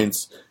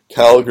 points.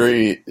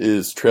 Calgary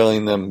is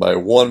trailing them by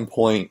 1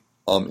 point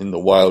in the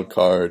wild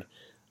card,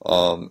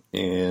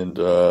 and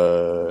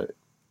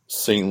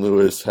St.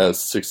 Louis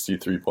has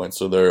 63 points.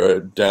 So they're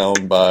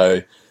down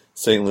by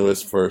St.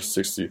 Louis for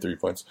 63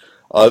 points.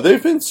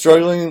 They've been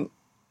struggling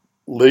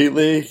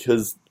lately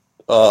because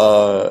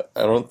I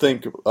don't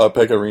think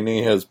Pekka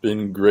Rinne has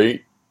been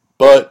great,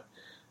 but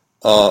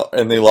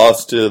and they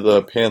lost to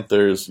the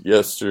Panthers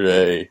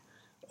yesterday,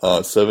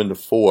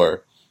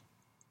 7-4.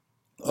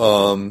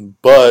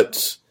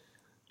 But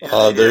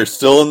they're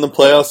still in the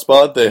playoff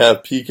spot. They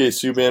have PK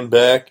Subban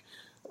back.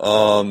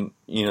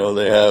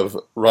 They have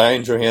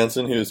Ryan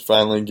Johansson, who's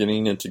finally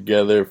getting it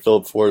together.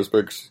 Philip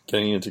Forsberg's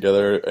getting it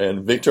together,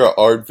 and Victor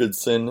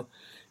Arvidsson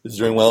is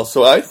doing well.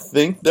 So I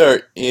think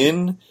they're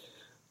in,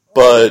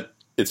 but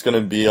it's going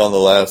to be on the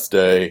last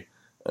day.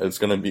 They're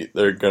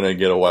going to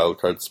get a wild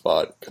card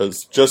spot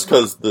because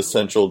the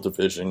Central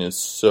Division is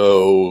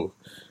so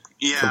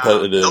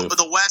competitive.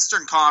 The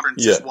Western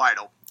Conference is wide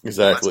open.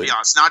 Exactly. Let's be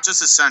honest. Not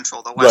just the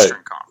Central, the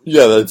Western Conference.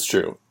 Yeah, that's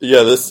true.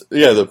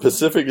 The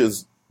Pacific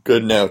is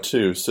good now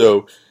too.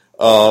 So,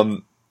 I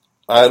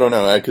don't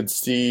know. I could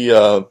see.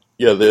 I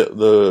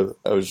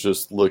was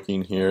just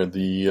looking here.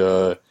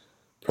 The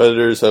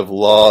Predators have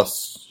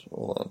lost.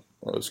 Hold on.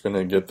 I was going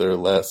to get their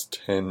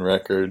last 10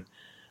 record.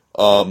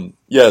 So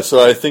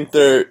I think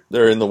they're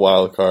in the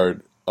wild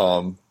card.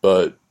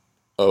 But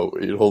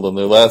hold on.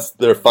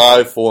 They're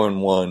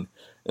 5-4-1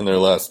 in their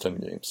last 10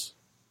 games.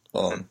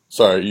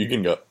 Sorry, you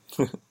can go.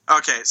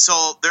 Okay,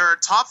 so they're a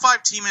top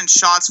 5 team in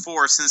shots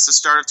for since the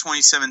start of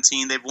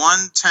 2017. They've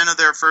won 10 of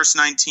their first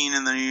 19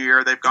 in the new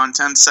year. They've gone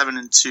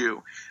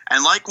 10-7-2.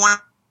 And like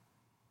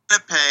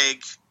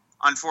Winnipeg,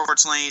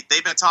 unfortunately,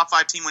 they've been a top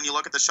 5 team when you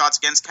look at the shots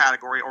against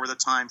category over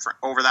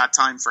that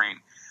time frame.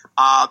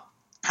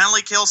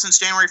 Penalty kill since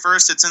January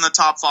 1st, it's in the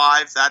top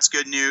 5. That's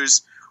good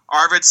news.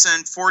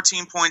 Arvidsson,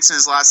 14 points in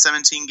his last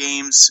 17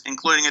 games,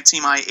 including a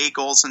team high 8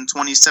 goals in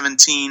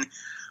 2017.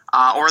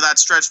 Or that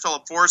stretch,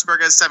 Philip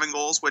Forsberg has 7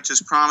 goals, which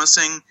is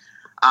promising.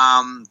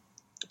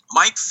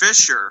 Mike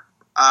Fisher,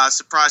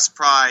 surprise,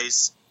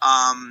 surprise,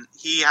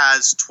 he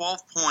has 12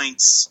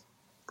 points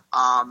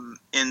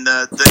in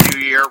the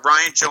new year.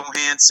 Ryan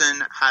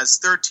Johansson has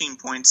 13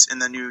 points in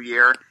the new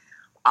year.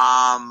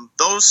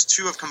 Those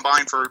two have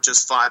combined for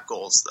just 5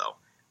 goals, though.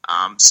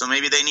 So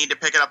maybe they need to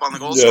pick it up on the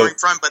goal scoring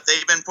front, but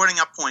they've been putting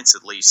up points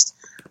at least.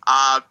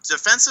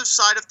 Defensive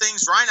side of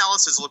things, Ryan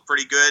Ellis has looked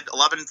pretty good.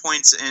 11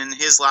 points in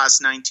his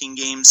last 19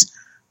 games.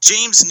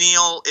 James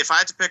Neal, if I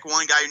had to pick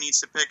one guy who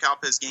needs to pick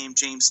up his game,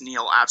 James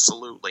Neal,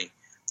 absolutely.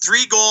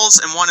 3 goals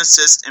and 1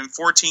 assist in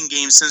 14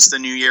 games since the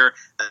new year.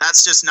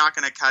 That's just not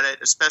going to cut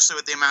it, especially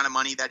with the amount of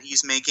money that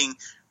he's making.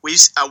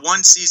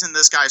 One season,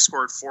 this guy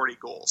scored 40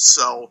 goals.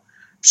 So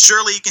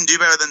surely he can do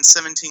better than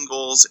 17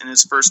 goals in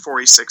his first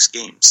 46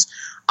 games.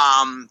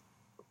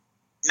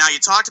 Now, you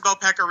talked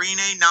about Pekka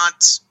Rinne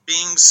not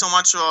being so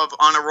much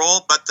on a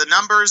roll, but the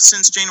numbers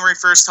since January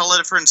 1st tell a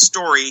different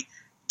story.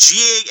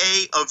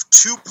 GAA of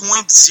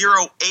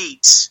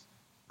 2.08,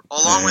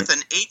 along with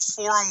an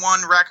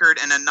 8-4-1 record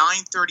and a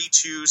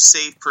 932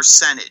 save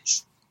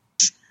percentage.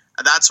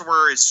 That's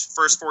where his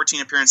first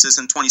 14 appearances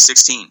in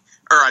 2017.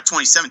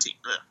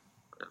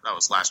 That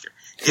was last year.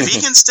 If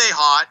he can stay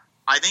hot,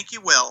 I think he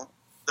will.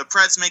 The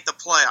Preds make the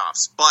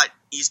playoffs, but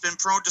he's been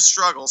prone to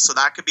struggle, so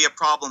that could be a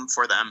problem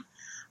for them.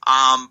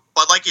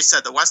 But like you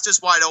said, the West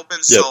is wide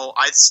open, so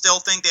I still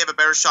think they have a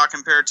better shot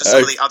compared to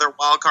some of the other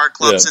wildcard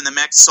clubs in the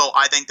mix, so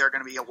I think they're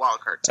going to be a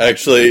wildcard team.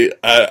 Actually,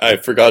 I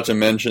forgot to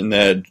mention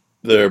that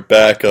their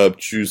backup,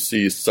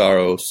 Juicy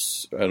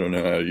Saros, I don't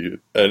know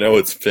I know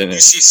it's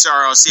Finnish. Juicy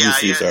Saros,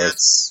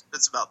 Saros.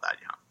 It's about that,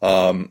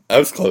 yeah. I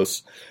was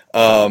close.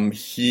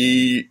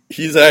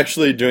 He's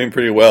actually doing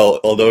pretty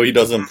well, although he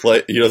doesn't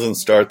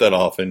start that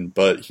often,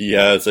 but he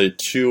has a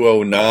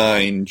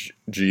 209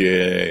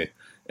 GAA.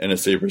 And a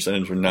save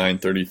percentage of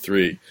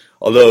 933.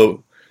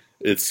 Although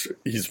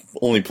he's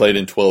only played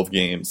in 12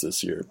 games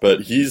this year,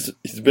 but he's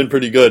been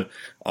pretty good.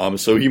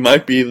 So he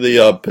might be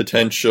the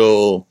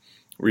potential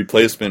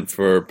replacement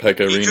for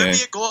Pekka Rinne. He could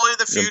be a goalie of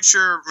the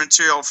future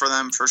material for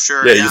them for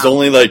sure. Yeah, he's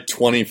only like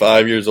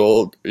 25 years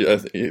old. I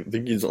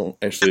think he's I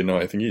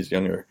think he's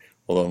younger.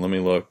 Hold on, let me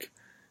look.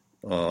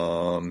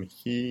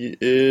 He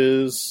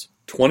is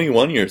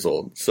 21 years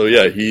old. So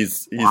yeah,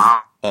 he's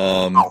wow.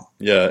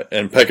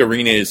 And Pekka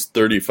Rinne is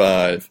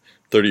 34,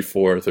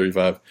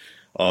 35.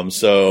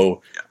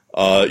 So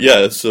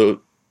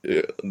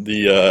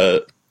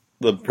the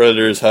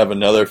Predators have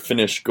another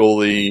Finnish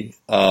goalie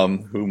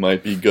who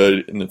might be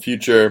good in the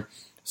future.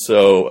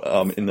 So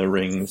in the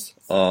rings,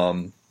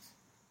 I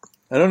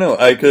don't know.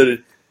 I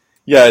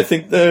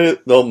think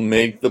they'll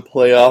make the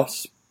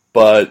playoffs,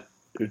 but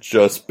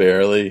just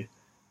barely.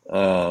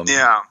 And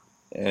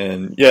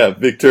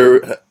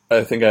Victor.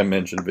 I think I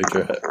mentioned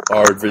Victor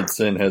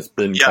Arvidsson has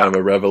been kind of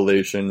a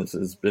revelation. This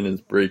has been his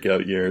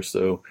breakout year,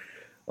 so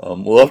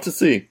we'll have to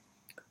see.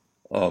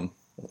 I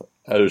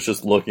I was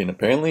just looking.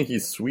 Apparently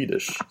he's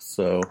Swedish,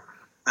 so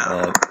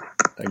I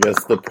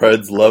guess the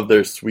Preds love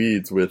their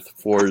Swedes with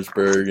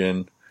Forsberg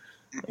and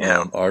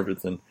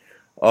Arvidsson.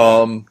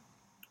 All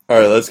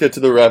right, let's get to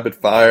the rapid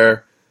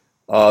fire.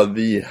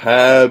 The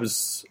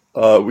Habs,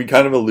 we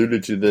kind of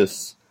alluded to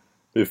this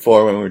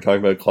before when we were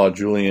talking about Claude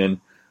Julien,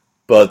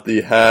 but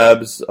the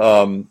Habs,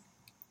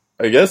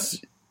 I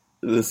guess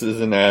this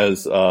isn't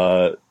as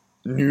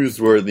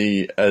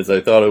newsworthy as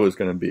I thought it was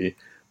going to be,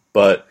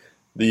 but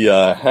the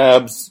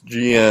Habs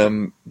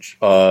GM,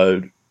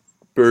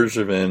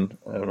 Bergevin,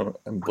 I don't know,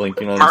 I'm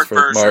blanking on his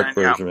first, Mark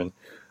Bergevin,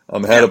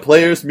 had a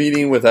players'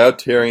 meeting without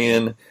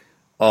Therrien.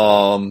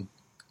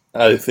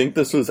 I think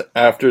this was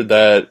after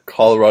that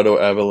Colorado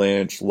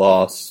Avalanche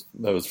loss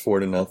that was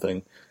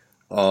 4-0.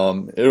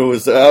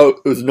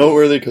 It was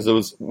noteworthy because it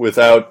was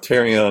without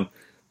Therrien,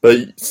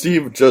 but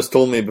Steve just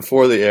told me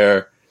before we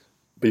aired,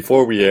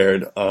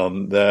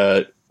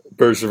 that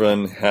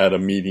Bergevin had a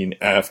meeting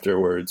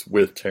afterwards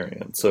with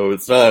Therrien. So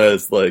it's not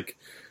like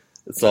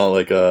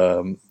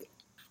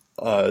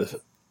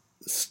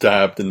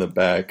stabbed in the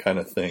back kind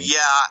of thing. Yeah,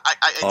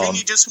 I think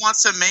he just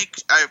wants to make,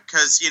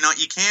 because you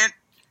can't.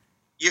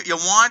 You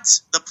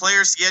want the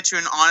players to get you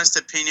an honest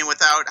opinion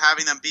without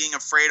having them being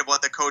afraid of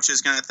what the coach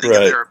is going to think of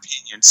their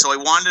opinion. So he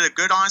wanted a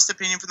good, honest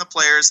opinion from the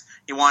players.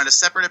 He wanted a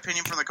separate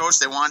opinion from the coach.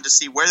 They wanted to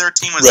see where their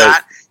team was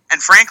at.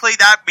 And frankly,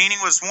 that meeting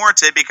was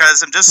warranted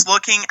because I'm just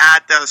looking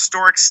at the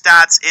historic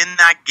stats in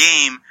that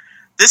game.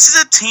 This is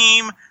a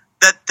team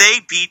that they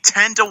beat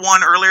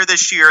 10-1 earlier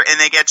this year, and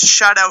they get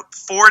shut out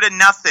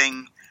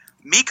 4-0.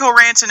 Mikko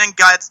Rantanen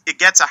gets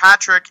a hat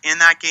trick in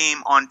that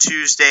game on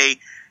Tuesday.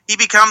 He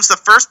becomes the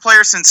first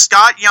player since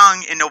Scott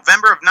Young in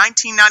November of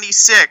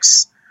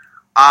 1996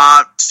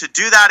 to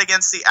do that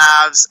against the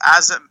Avs,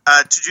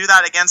 to do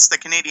that against the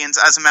Canadiens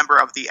as a member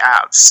of the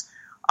Avs.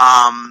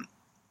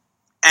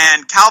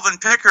 And Calvin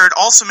Pickard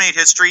also made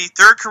history.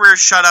 Third career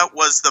shutout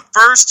was the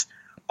first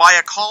by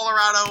a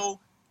Colorado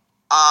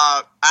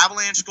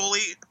Avalanche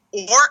goalie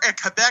or a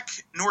Quebec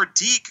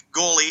Nordique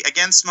goalie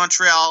against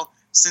Montreal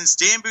since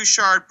Dan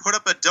Bouchard put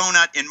up a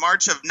donut in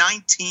March of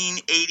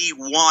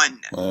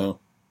 1981. Wow.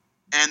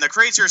 And the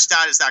crazier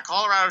stat is that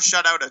Colorado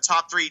shut out a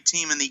top 3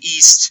 team in the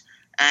East,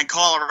 and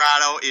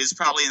Colorado is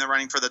probably in the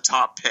running for the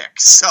top pick.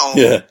 So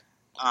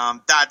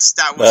that's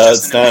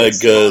not a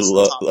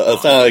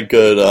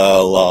good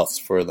loss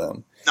for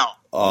them. No.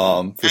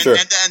 For sure.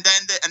 And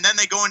then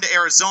they go into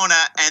Arizona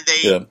and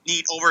they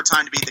need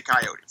overtime to beat the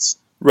Coyotes.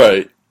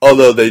 Right.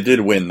 Although they did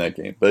win that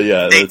game, but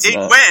they did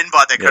win,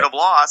 but they could have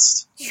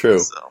lost. True.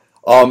 So.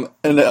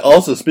 And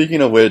also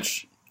speaking of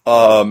which,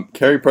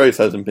 Carey Price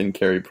hasn't been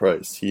Carey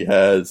Price. He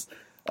has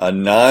a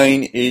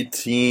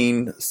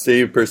 .918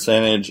 save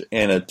percentage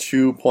and a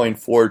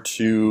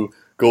 2.42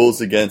 goals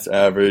against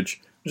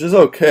average, which is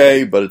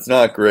okay, but it's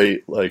not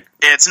great. Like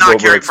it's not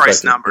Carey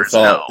Price numbers. It's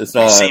not.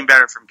 We've seen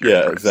better from Carey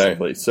Price. Yeah,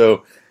 exactly.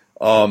 So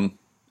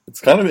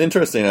it's kind of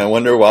interesting. I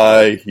wonder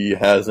why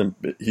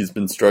he's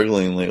been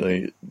struggling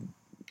lately.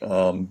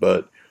 Yeah,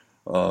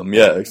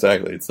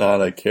 exactly. It's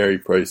not a Carey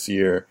Price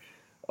year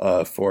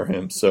for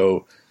him.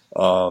 So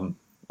I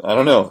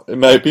don't know. It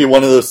might be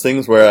one of those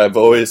things where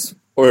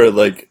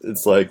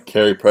it's like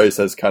Carey Price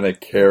has kind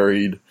of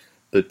carried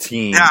the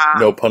team,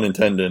 no pun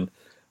intended.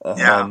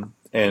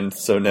 And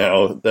so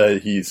now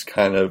that he's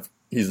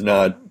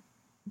not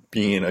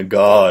being a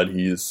god,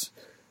 he's,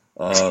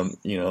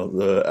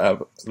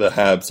 the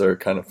Habs are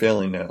kind of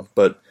failing now.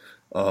 But,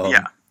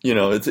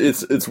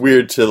 it's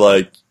weird to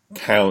like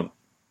count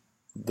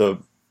the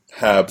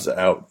Habs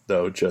out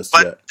though just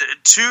yet.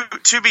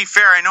 To be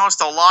fair, I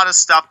noticed a lot of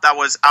stuff that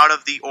was out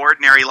of the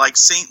ordinary. Like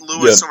St.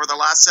 Louis over the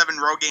last 7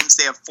 road games,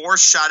 they have 4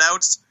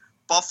 shutouts.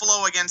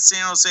 Buffalo against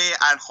San Jose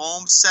at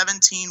home,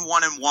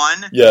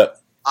 17-1-1. Yeah.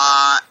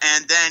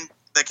 And then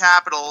the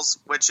Capitals,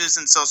 which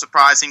isn't so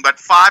surprising, but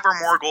 5 or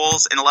more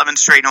goals in 11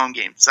 straight home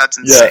games. That's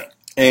insane.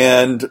 Yeah.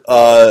 And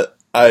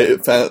I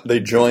found they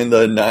joined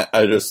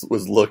I just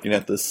was looking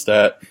at this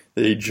stat.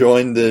 They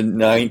joined the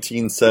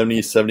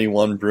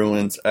 1970-71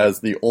 Bruins as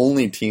the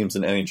only teams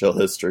in NHL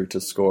history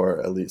to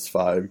score at least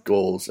 5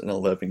 goals in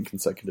 11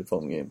 consecutive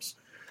home games.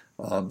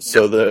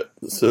 So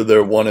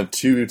they're one of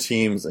 2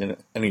 teams in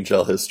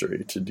NHL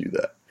history to do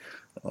that,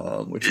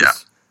 which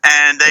is.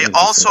 And they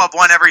also have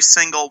won every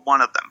single one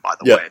of them, by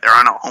the way. They're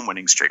on a home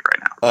winning streak right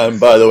now.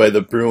 By the way,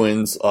 the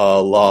Bruins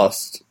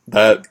lost.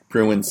 That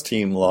Bruins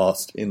team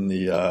lost in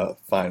the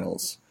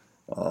finals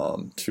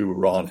to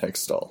Ron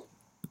Hextall.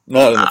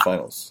 Not in the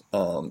finals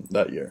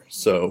that year.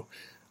 So,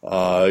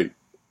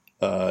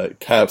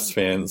 Caps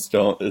fans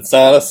don't. It's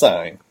not a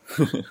sign.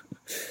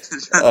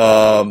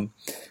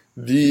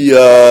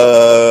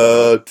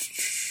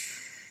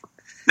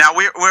 Now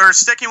we're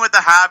sticking with the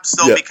Habs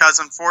though because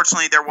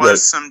unfortunately there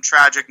was some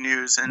tragic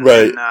news in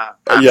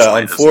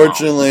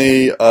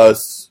unfortunately,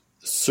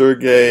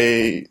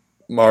 Sergei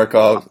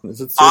Markov.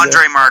 Is it Sergei?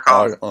 Andrei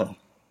Markov.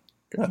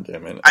 God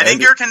damn it! I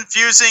think you're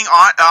confusing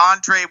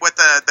Andre with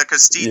the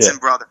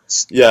Kostitsyn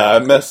brothers. Yeah, I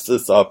messed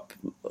this up.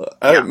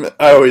 I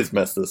always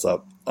mess this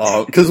up.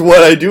 Because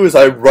what I do is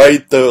I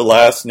write the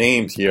last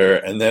names here,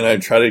 and then I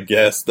try to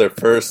guess their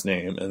first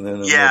name, and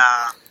then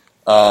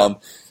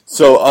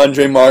so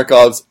Andrei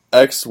Markov's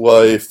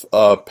ex-wife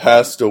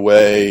passed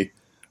away,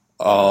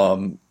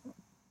 and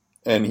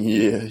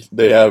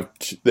they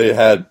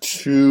had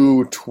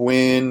two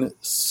twin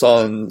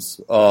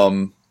sons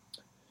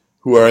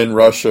who are in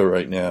Russia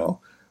right now,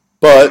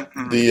 but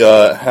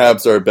the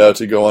Habs are about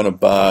to go on a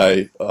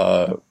bye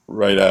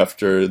right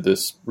after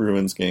this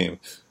Bruins game.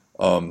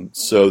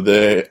 So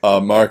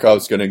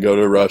Markov's going to go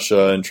to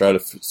Russia and try to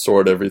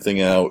sort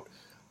everything out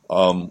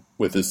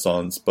with his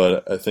sons,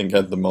 but I think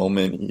at the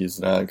moment he's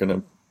not going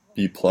to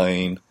be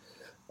playing.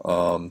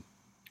 But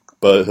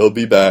he'll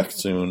be back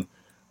soon.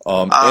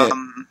 Yeah,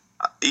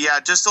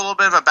 just a little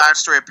bit of a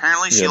backstory.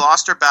 Apparently, she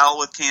lost her battle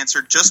with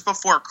cancer just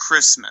before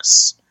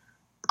Christmas,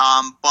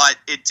 but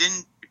it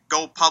didn't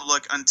go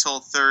public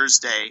until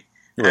Thursday.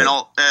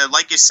 Right. And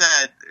like you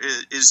said,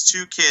 his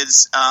two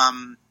kids.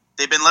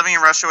 They've been living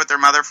in Russia with their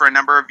mother for a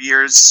number of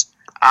years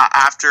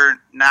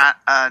after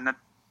Natalia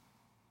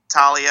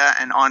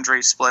and Andre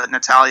split.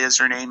 Natalia is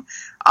her name.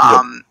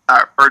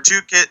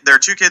 Their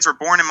two kids were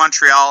born in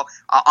Montreal.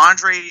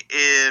 Andre, he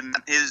and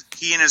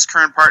his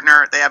current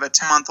partner, they have a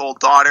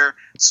 10-month-old daughter,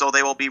 so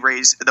they will be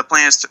raised. The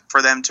plan is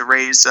for them to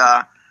raise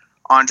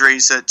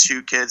Andre's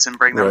two kids and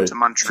bring them to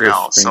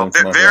Montreal. So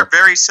very,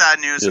 very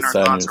sad news, and our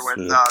thoughts are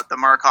with the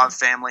Markov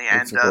family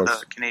and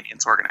the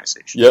Canadiens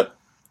organization. Yep.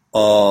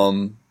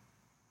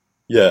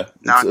 Yeah,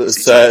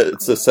 it's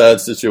a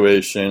sad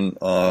situation.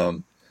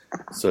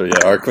 So yeah,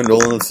 our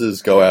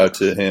condolences go out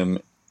to him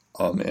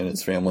and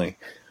his family.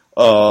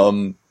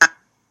 And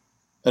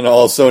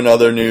also in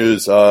other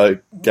news,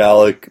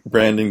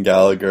 Brandon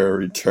Gallagher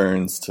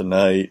returns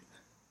tonight.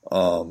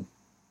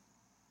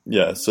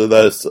 Yeah, so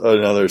that's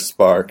another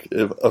spark.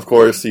 Of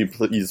course,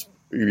 he's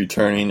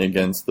returning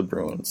against the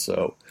Bruins.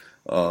 So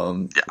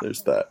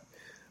there's that.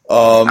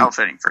 How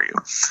fitting for you.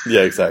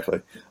 Yeah,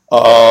 exactly.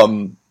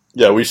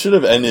 Yeah, we should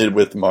have ended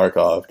with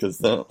Markov, because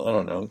then, I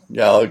don't know,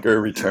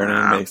 Gallagher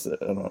returning makes it,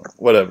 I don't know,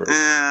 whatever.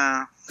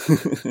 Yeah.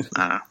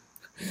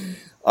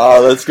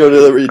 Let's go to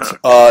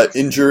the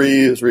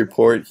injuries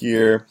report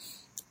here.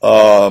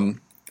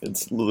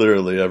 It's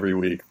literally every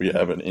week we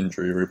have an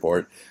injury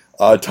report.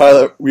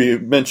 Tyler, we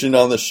mentioned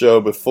on the show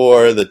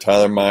before that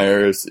Tyler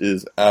Myers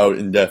is out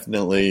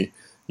indefinitely.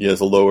 He has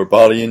a lower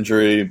body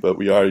injury, but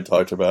we already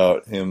talked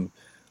about him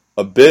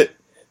a bit.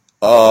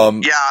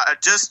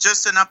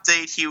 Just an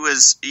update. He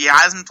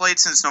hasn't played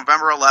since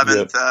November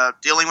 11th,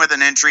 dealing with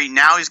an injury.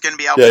 Now he's going to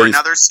be out for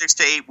another 6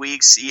 to 8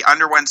 weeks. He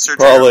underwent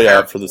surgery probably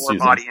out for the season.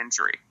 Body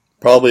injury.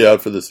 Probably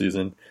out for the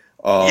season.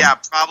 Probably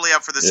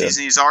out for the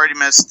season. He's already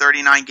missed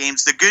 39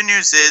 games. The good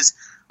news is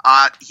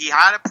he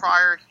had a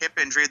prior hip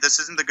injury. This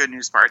isn't the good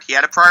news part. He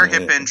had a prior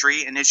hip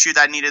injury, an issue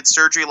that needed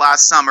surgery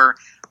last summer.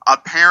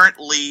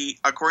 Apparently,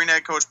 according to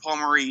head coach Paul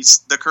Maurice,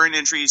 the current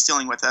injury he's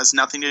dealing with has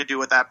nothing to do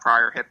with that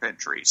prior hip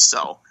injury.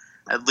 So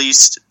at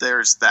least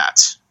there's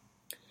that.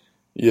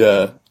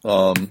 Yeah.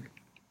 True.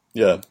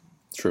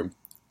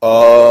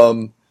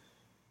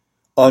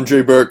 Andrei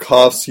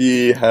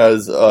Burakovsky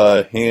has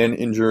a hand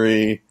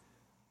injury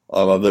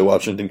of the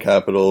Washington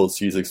Capitals.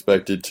 He's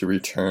expected to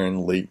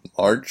return late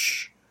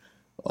March.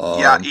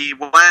 He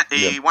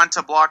went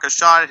to block a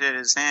shot, it hit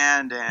his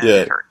hand, and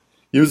it hurt.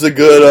 He was a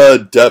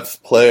good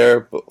depth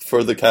player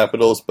for the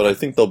Capitals, but I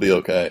think they'll be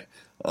okay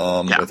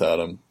without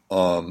him.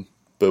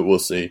 But we'll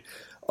see.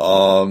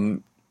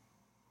 Carl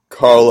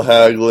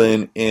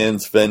Hagelin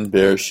and Sven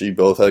Baertschi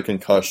both had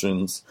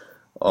concussions.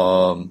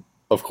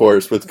 Of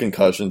course, with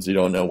concussions, you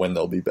don't know when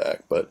they'll be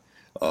back, but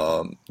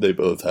they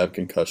both have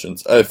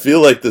concussions. I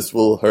feel like this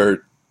will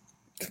hurt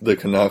the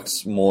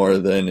Canucks more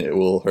than it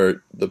will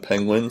hurt the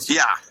Penguins.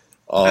 Yeah.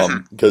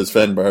 Because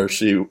Sven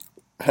Baertschi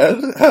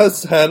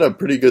has had a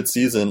pretty good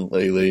season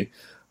lately,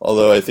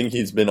 although I think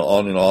he's been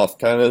on and off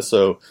kind of,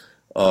 so...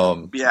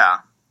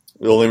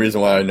 The only reason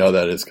why I know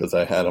that is because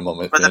I had him on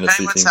my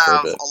fantasy team for a bit. But the Penguins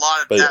have a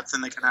lot of depth,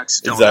 and the Canucks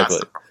don't.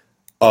 Exactly.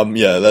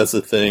 That's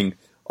the thing.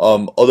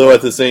 Although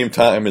at the same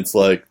time, it's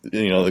like,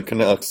 the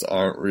Canucks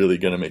aren't really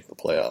going to make the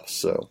playoffs,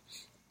 so...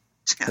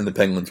 And the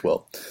Penguins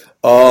will.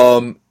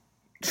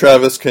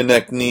 Travis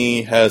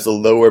Konechny has a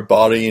lower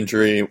body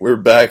injury. We're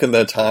back in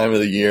that time of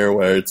the year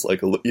where it's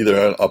like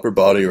either an upper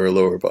body or a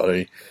lower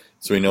body.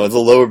 So we know it's a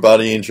lower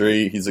body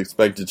injury. He's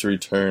expected to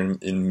return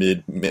in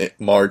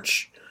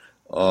mid-March.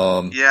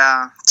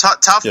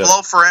 Tough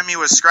blow for him. He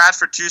was scratched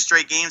for 2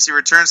 straight games. He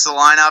returns to the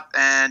lineup,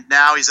 and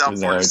now he's out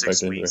for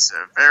 6 weeks.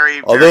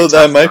 Very although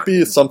that might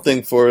be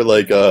something for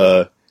like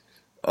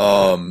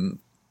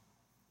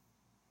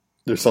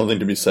there's something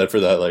to be said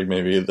for that. Like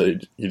maybe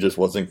he just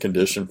wasn't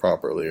conditioned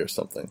properly or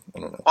something. I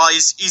don't know. Well,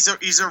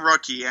 he's a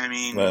rookie. I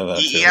mean,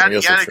 he had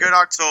a good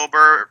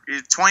October.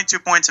 22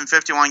 points in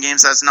 51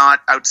 games. That's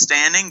not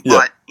outstanding,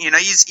 but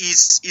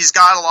he's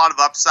got a lot of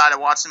upside. I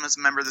watched him as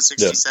a member of the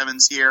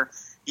 67s here.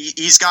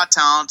 He's got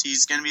talent.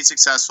 He's going to be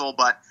successful,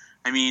 but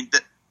I mean,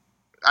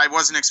 I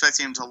wasn't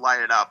expecting him to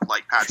light it up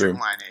like Patrick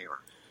Laine or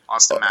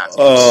Austin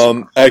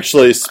Matthews.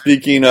 Actually,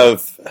 speaking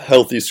of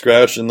healthy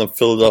scratch in the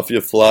Philadelphia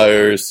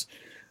Flyers,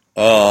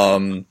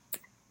 Shane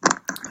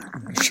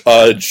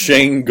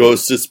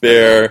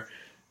Gostisbehere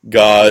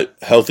got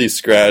healthy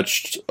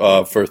scratched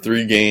for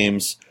 3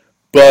 games,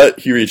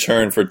 but he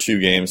returned for 2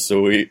 games.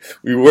 So we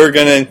were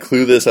going to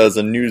include this as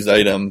a news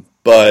item,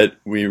 but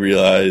we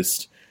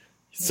realized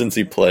since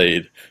he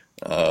played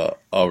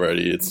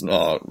already, it's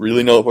not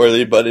really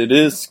noteworthy, but it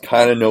is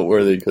kind of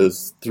noteworthy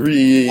because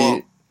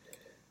 3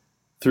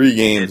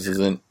 games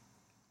isn't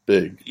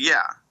big.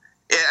 Yeah.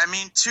 I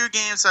mean, 2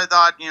 games I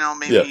thought,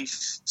 maybe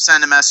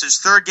send a message.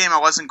 3rd game I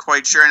wasn't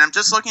quite sure. And I'm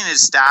just looking at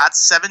his stats,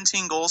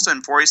 17 goals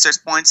and 46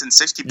 points in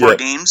 64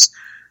 games,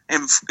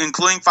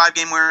 including 5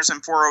 game winners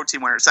and 4 OT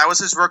winners. That was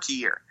his rookie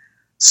year.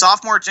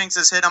 Sophomore jinx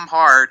has hit him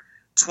hard.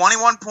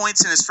 21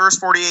 points in his first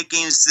 48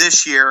 games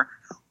this year.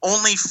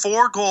 Only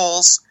 4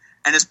 goals,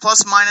 and his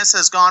plus-minus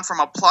has gone from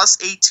a plus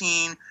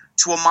 18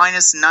 to a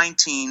minus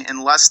 19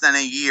 in less than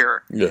a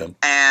year. Yeah.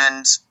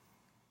 And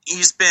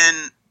he's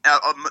been...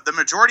 the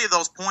majority of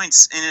those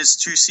points in his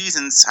 2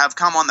 seasons have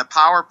come on the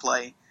power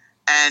play,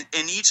 and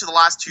in each of the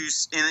last two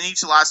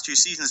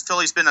seasons,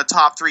 Philly's been a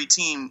top 3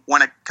 team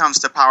when it comes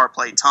to power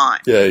play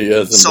time. Yeah, he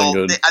hasn't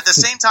been good. At the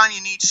same time,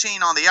 you need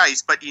Shane on the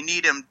ice, but you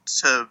need him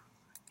to,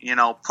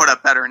 put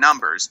up better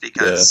numbers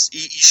because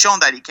he's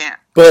shown that he can.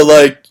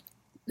 But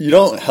you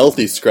don't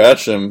healthy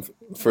scratch him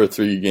for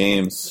 3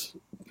 games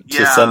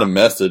to send a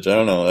message. I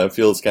don't know. That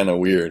feels kind of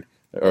weird.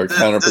 Or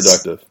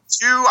counterproductive.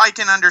 2 I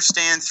can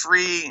understand.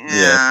 3,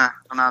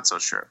 I'm not so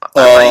sure about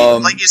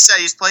that. Like you said,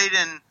 he's played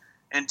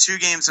in 2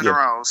 games in a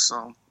row.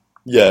 So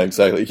yeah,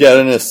 exactly. He had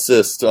an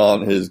assist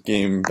on his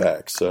game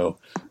back. So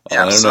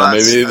I don't know.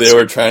 Maybe they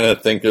were trying to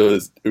think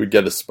it would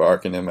get a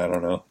spark in him. I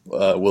don't know.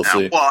 We'll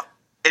see. Well,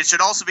 it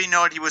should also be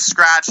noted he was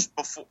scratched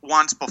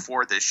once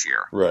before this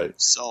year. Right.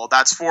 So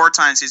that's 4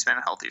 times he's been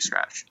a healthy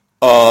scratch.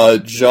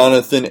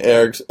 Jonathan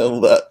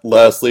Ericsson,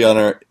 lastly on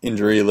our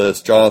injury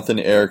list, Jonathan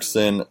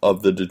Ericsson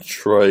of the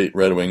Detroit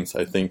Red Wings,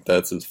 I think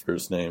that's his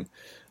first name.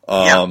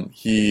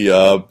 He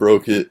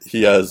broke it.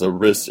 He has a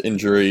wrist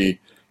injury.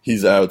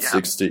 He's out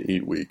 6 to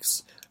 8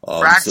 weeks.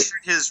 Fractured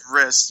his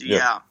wrist,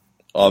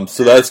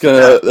 so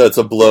that's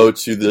a blow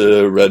to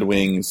the Red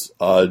Wings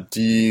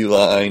D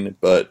line,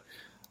 but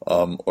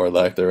or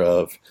lack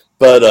thereof.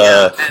 But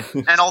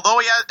and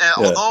although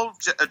although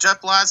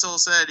Jeff Blashill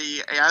said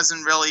he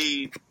hasn't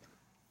really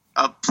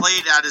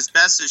played at his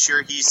best this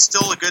year, he's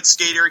still a good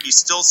skater. He's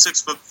still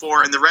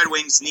 6'4", and the Red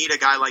Wings need a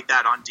guy like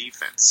that on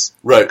defense,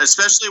 right?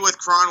 Especially with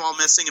Cronwall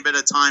missing a bit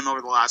of time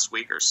over the last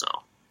week or so.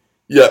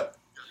 Yeah.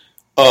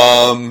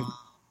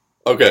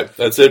 Okay,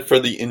 that's it for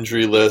the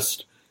injury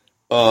list.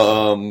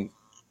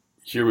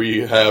 Here we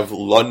have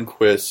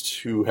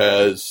Lundqvist, who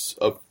has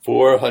a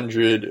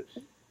 400.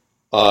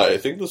 I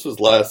think this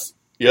was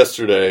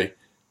yesterday.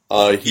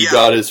 He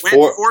got his 4-2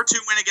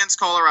 win against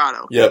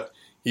Colorado. Yep.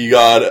 He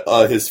got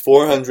his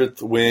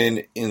 400th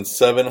win in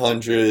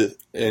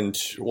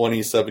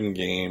 727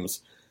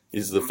 games.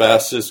 He's the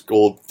fastest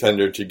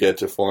goaltender to get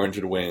to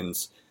 400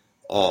 wins.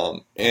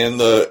 And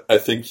I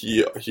think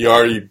he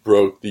already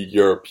broke the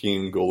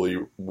European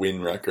goalie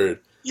win record.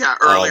 Yeah,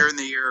 earlier in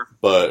the year.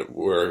 But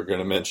we're going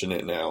to mention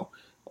it now.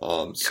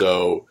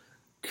 So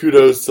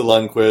kudos to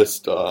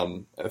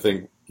Lundqvist. I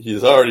think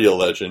he's already a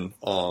legend.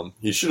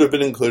 He should have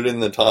been included in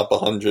the top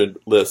 100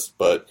 list,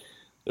 but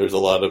there's a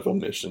lot of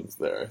omissions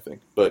there, I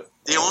think. But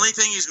the only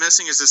thing he's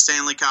missing is the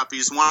Stanley Cup.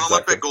 He's won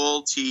Olympic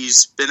gold.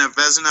 He's been a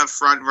Vezina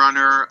front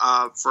runner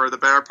for the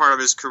better part of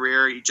his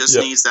career. He just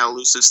needs that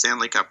elusive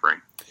Stanley Cup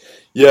ring.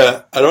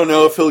 Yeah, I don't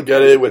know if he'll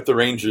get it with the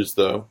Rangers,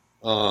 though.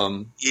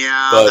 That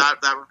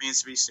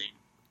remains to be seen.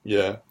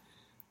 Yeah.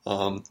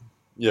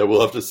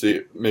 We'll have to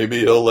see. Maybe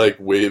he'll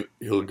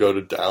he'll go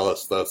to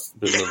Dallas. That's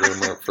been the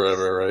rumor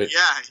forever, right?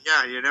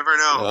 Yeah, you never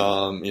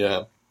know.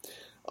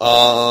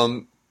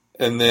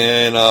 And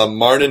then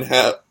Martin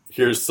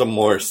here's some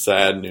more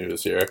sad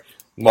news here.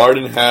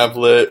 Martin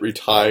Havlat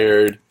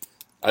retired.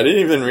 I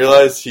didn't even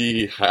realize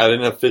he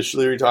hadn't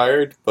officially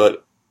retired,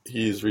 but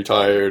he's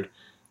retired.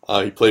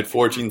 He played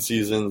 14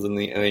 seasons in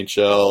the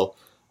NHL.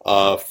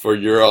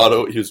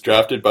 He was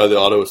drafted by the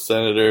Ottawa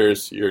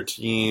Senators, your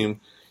team.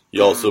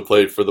 He also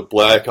played for the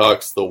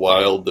Blackhawks, the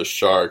Wild, the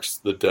Sharks,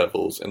 the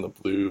Devils, and the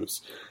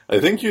Blues. I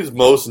think he was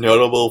most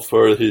notable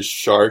for his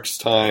Sharks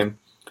time,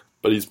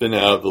 but he's been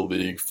out of the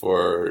league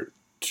for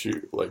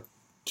 2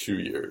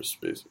 years,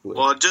 basically.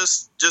 Well,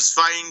 just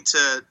fighting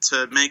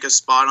to make a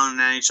spot on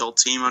an NHL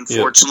team,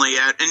 unfortunately.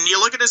 Yeah. And you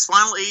look at his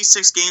final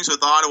 86 games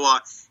with Ottawa,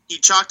 he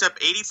chalked up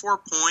 84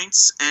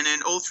 points, and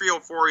in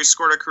 03-04 he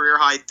scored a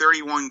career-high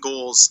 31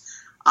 goals.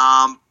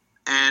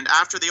 And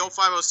after the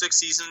 05-06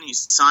 season, he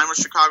signed with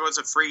Chicago as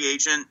a free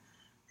agent.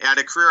 He had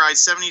a career-high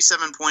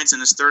 77 points in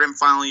his 3rd and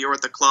final year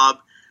with the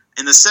club.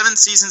 In the 7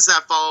 seasons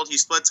that followed, he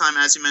split time,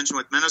 as you mentioned,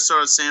 with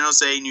Minnesota, San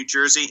Jose, New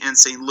Jersey, and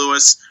St.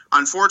 Louis.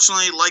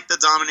 Unfortunately, like the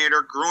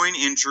Dominator, groin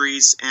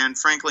injuries and,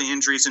 frankly,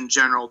 injuries in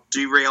general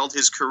derailed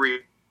his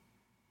career.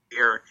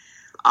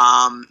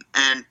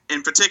 And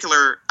in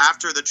particular,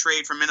 after the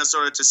trade from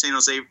Minnesota to San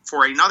Jose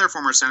for another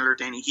former Senator,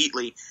 Danny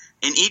Heatley,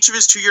 in each of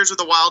his 2 years with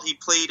the Wild, he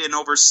played in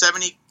over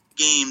 70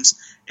 games.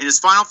 In his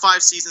final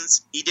 5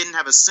 seasons, he didn't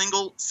have a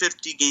single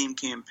 50-game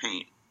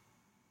campaign.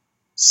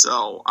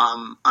 So,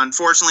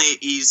 unfortunately,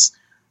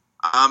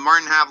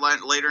 Martin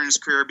Havlat later in his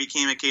career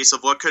became a case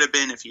of what could have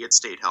been if he had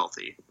stayed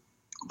healthy.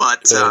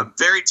 But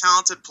very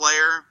talented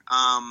player,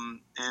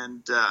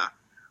 and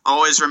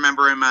always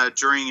remember him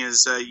during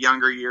his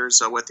younger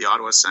years with the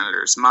Ottawa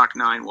Senators. Mach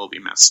 9 will be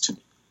missed.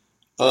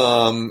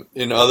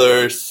 In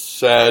other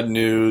sad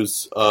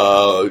news,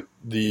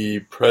 the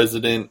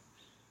president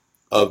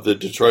of the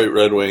Detroit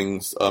Red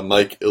Wings,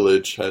 Mike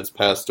Ilitch, has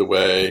passed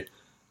away.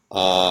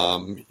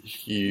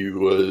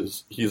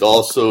 He's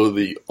also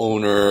the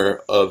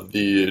owner of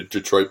the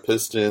Detroit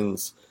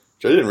Pistons,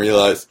 which I didn't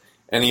realize.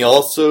 And he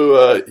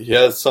also he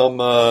has some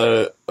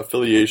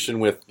affiliation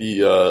with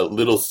the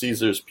Little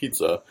Caesars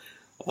Pizza.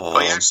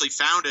 He actually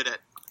founded it.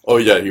 Oh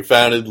yeah, he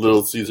founded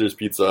Little Caesars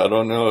Pizza. I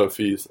don't know if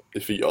he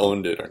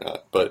owned it or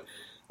not, but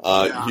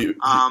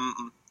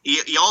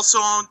he also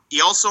owned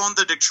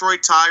the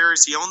Detroit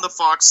Tigers. He owned the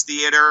Fox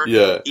Theater.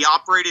 Yeah. He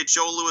operated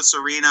Joe Louis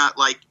Arena.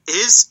 Like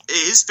his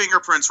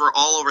fingerprints were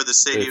all over the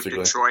city of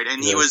Detroit,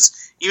 and he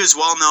was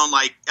well known.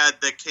 Like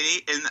at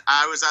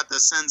I was at the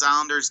Sens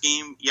Islanders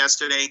game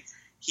yesterday.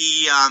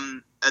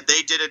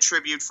 They did a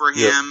tribute for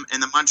him in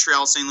the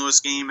Montreal St. Louis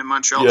game in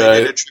Montreal.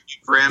 They did a tribute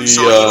for him,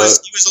 so he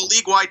was a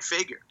league-wide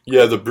figure.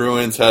 Yeah, the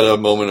Bruins had a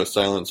moment of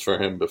silence for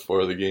him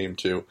before the game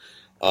too.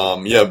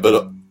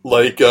 But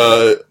like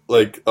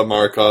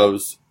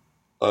Markov's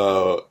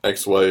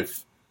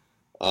ex-wife,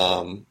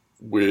 our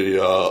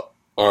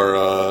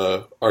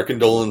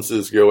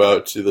condolences go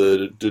out to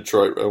the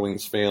Detroit Red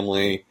Wings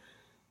family,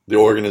 the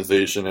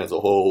organization as a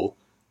whole,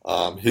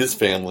 his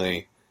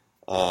family,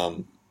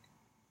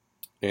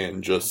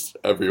 and just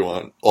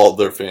everyone, all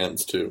their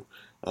fans too.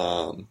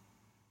 So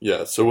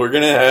we're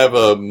gonna have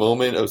a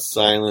moment of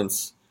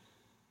silence.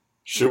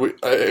 Should we?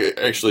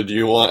 Do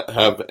you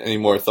have any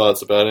more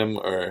thoughts about him,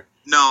 or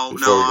no?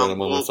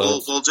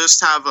 We'll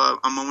just have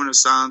a moment of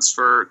silence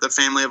for the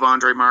family of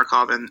Andrei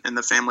Markov and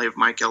the family of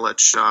Mike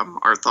Ilitch.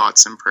 Our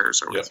thoughts and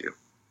prayers are with you.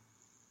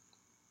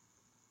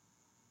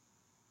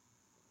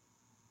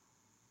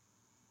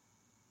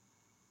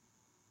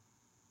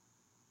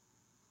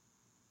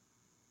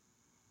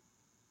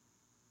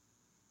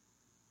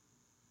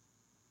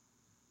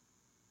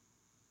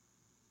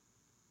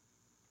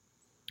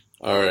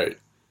 All right.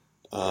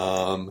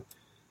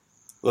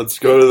 Let's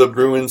go to the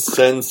Bruins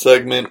Sens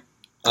segment.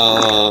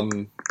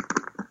 I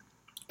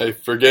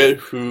forget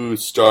who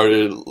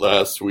started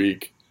last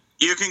week.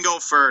 You can go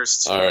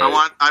first. All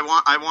right.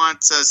 I want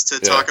us to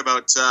talk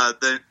about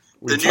the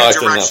new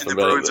direction the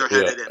Bruins are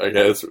headed in. I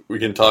guess we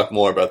can talk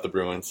more about the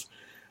Bruins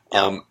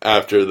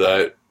after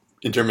that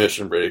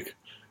intermission break.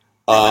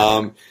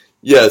 So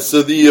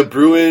the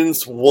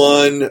Bruins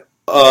won.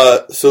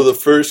 So the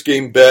first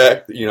game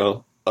back,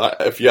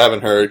 if you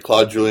haven't heard,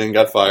 Claude Julien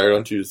got fired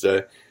on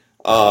Tuesday.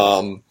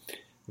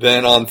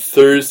 Then on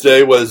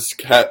Thursday was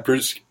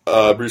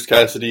Bruce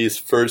Cassidy's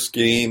first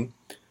game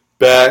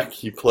back.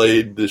 He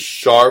played the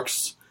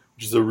Sharks,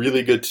 which is a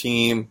really good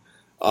team,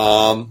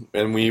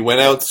 and we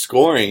went out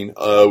scoring.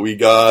 We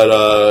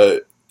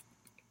got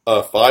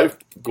 5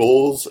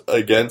 goals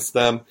against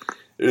them.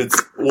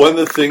 It's one of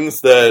the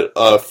things that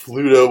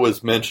Fluto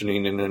was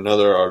mentioning in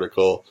another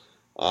article,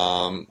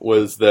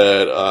 was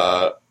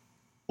that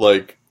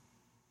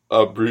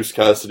Bruce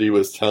Cassidy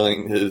was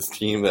telling his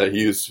team that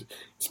he was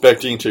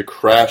expecting to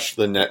crash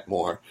the net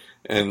more,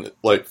 and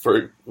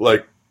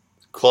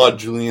Claude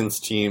Julien's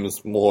team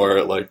is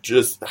more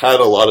just had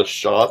a lot of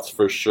shots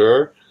for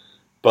sure,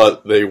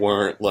 but they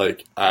weren't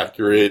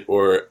accurate,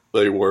 or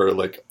they were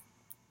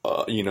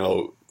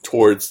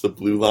towards the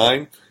blue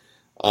line,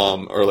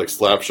 or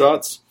slap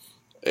shots.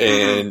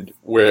 And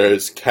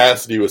whereas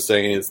Cassidy was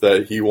saying is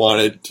that he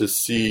wanted to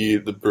see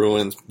the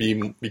Bruins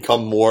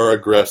become more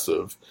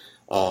aggressive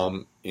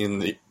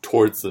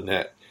towards the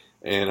net,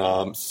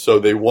 and so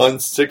they won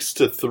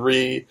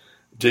 6-3.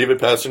 David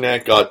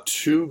Pastrnak got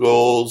 2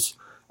 goals.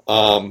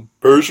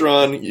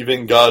 Bergeron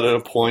even got a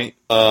point,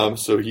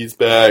 so he's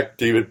back.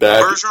 David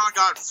back. Bergeron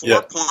got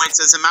 4 points.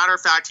 As a matter of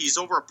fact, he's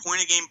over a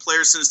point a game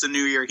player since the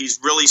new year. He's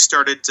really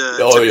started to.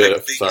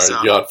 Pick things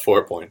up. He got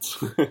 4 points.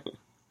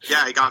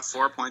 Yeah, he got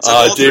 4 points.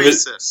 And 3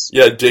 assists.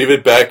 Yeah,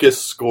 David Backes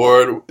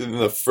scored in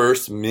the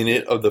first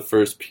minute of the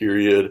first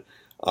period.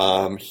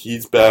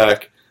 He's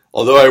back.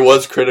 Although I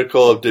was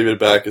critical of David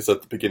Backes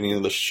at the beginning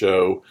of the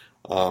show,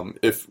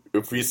 if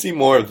we see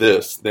more of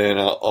this, then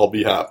I'll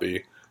be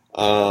happy.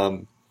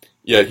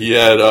 He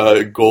had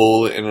a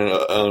goal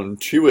and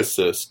 2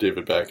 assists,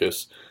 David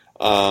Backes.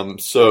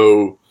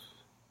 So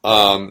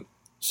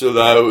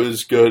that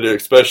was good,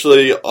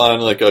 especially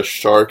on a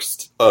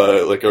Sharks,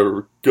 a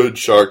good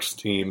Sharks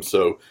team.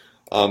 So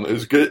it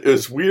was good. It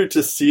was weird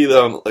to see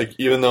them,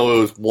 even though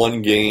it was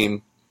one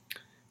game,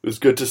 it was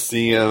good to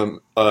see them.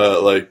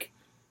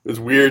 It was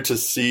weird to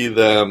see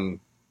them.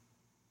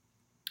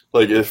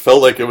 It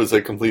felt like it was a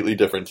completely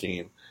different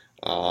team.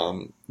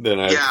 than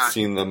I've Yeah.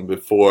 seen them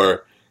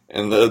before.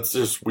 And that's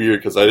just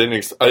weird because I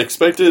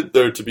expected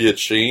there to be a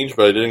change,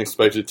 but I didn't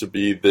expect it to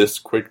be this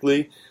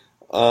quickly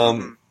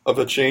of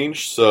a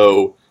change.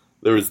 So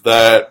there was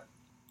that.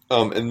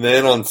 And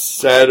then on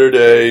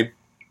Saturday,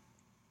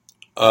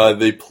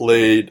 they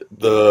played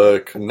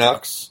the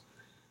Canucks.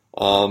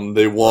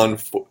 They won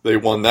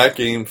that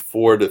game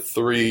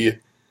 4-3.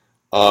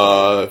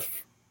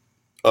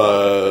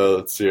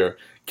 Let's see here.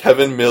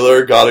 Kevin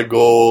Miller got a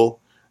goal.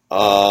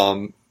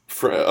 Frank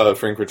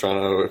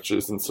Petrano, which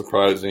isn't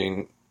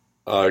surprising,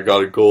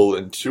 got a goal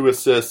and 2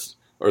 assists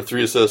or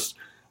 3 assists.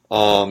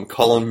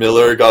 Colin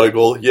Miller got a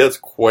goal. He has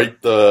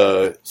quite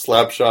the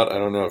slap shot. I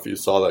don't know if you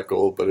saw that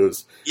goal, but it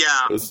was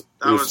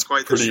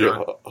quite pretty the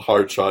shot.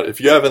 Hard shot.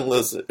 If you haven't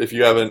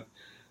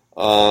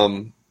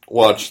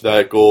watched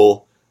that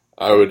goal,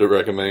 I would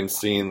recommend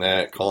seeing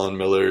that Colin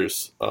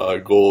Miller's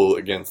goal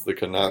against the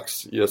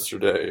Canucks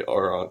yesterday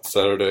or on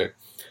Saturday.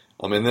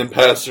 And then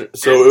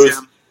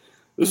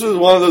this was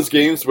one of those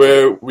games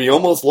where we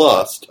almost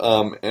lost,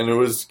 and it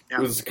was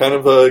kind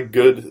of a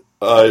good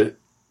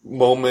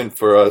moment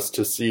for us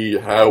to see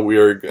how we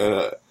are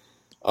gonna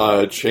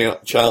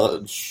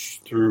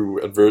challenge through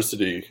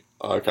adversity,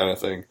 kind of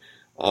thing,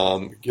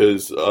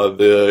 because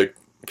the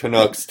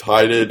Canucks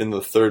tied it in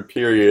the third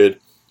period,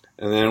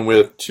 and then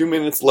with 2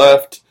 minutes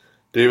left,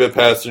 David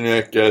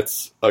Pastrnak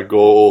gets a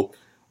goal.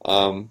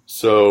 We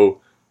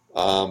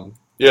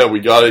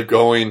got it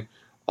going.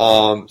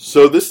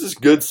 So this is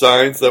good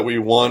signs that we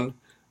won.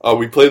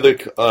 We play the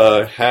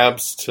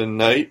Habs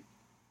tonight,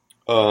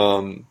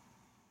 and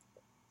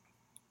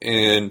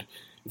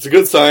it's a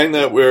good sign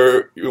that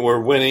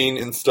we're winning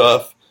and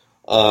stuff.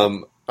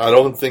 I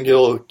don't think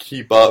it'll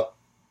keep up,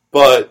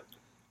 but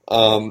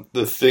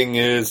the thing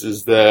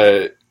is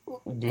that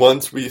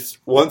once we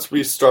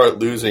start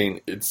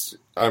losing,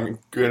 I'm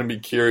going to be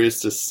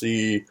curious to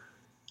see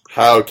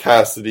how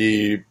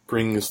Cassidy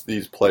brings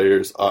these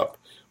players up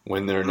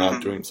when they're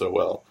not doing so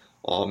well.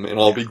 And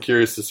I'll be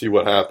curious to see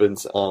what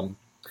happens. I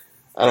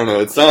don't know.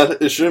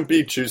 It shouldn't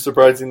be too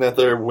surprising that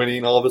they're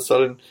winning all of a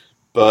sudden,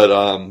 but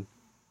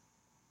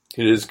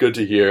it is good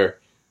to hear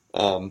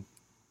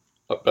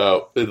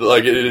about.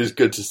 It is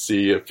good to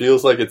see. It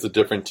feels like it's a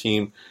different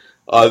team.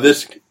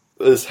 This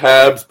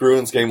Habs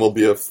Bruins game will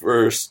be a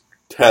first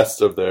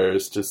test of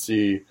theirs to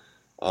see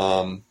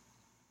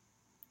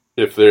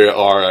if they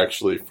are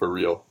actually for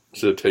real,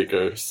 to take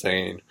a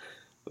saying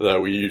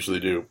that we usually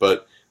do.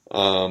 But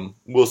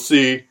we'll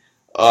see.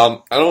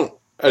 I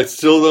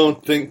still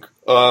don't think.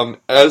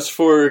 As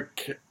for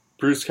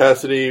Bruce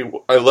Cassidy,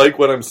 I like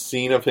what I'm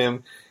seeing of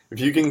him. If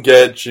you can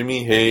get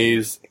Jimmy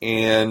Hayes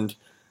and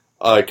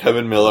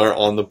Kevin Miller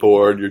on the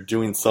board, you're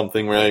doing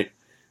something right.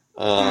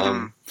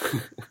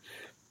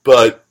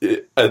 But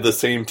at the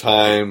same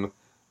time,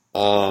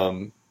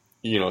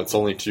 it's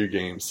only 2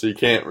 games, so you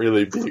can't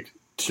really be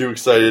too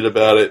excited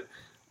about it.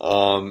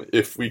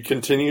 If we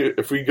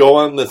go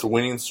on this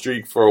winning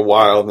streak for a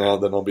while now,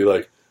 then I'll be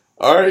like,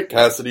 all right,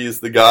 Cassidy is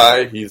the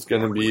guy. He's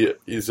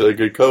a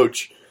good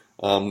coach.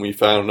 We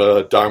found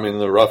a diamond in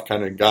the rough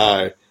kind of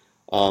guy.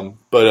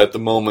 But at the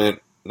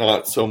moment,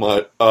 not so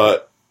much.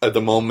 At the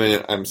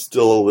moment, I'm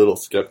still a little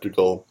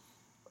skeptical.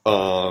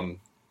 And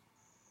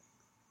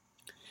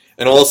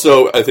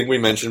also, I think we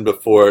mentioned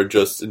before,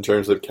 just in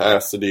terms of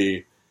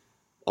Cassidy,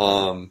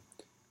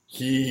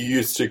 he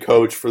used to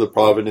coach for the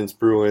Providence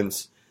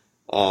Bruins.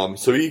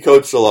 So he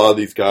coached a lot of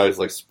these guys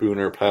like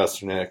Spooner,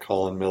 Pastrnak,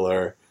 Colin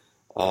Miller,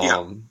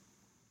 Vetrano.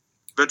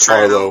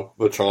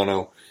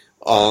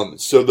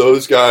 So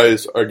those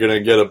guys are going to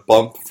get a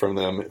bump from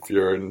them if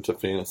you're into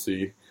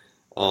fantasy.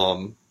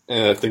 And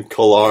I think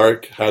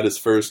Clark had his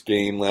first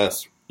game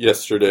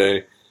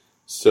yesterday,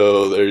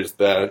 so there's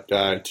that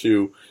guy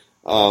too.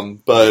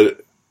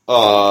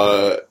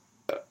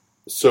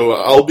 So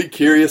I'll be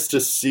curious to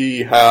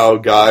see how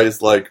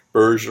guys like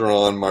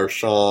Bergeron,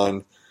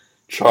 Marchand,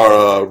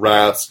 Chara,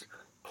 Rask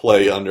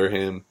play under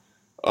him,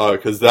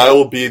 because that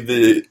will be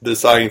the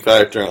deciding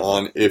factor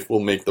on if we'll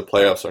make the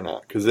playoffs or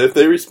not. Because if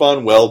they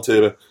respond well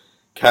to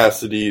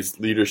Cassidy's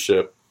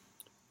leadership,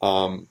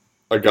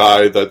 a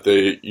guy that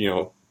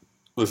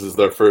this is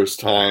their first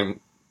time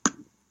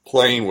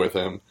playing with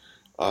him,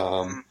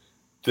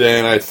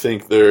 then I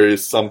think there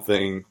is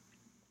something.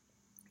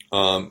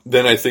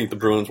 Then I think the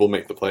Bruins will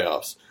make the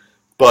playoffs.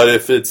 But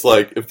if it's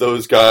like, if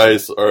those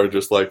guys are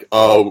just like,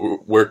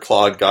 oh, we're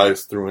Claude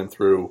guys through and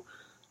through,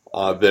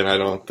 then I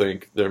don't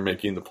think they're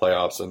making the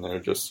playoffs, and you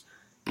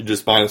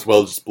just might as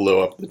well just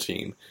blow up the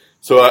team.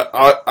 So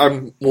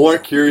I'm more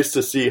curious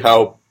to see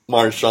how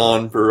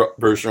Marchand,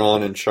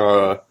 Bergeron, and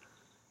Chara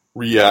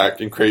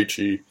react, and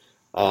Krejci,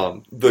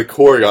 the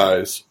core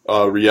guys,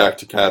 react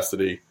to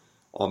Cassidy.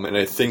 And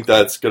I think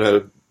that's going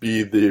to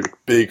be the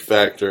big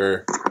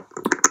factor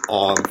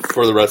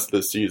for the rest of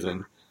the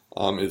season,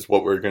 is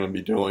what we're going to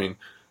be doing.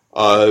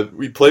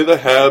 We play the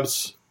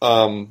Habs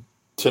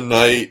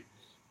tonight,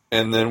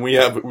 and then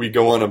we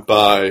go on a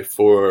bye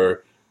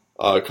for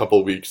a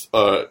couple weeks,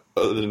 the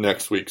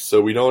next week.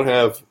 So we don't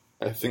have,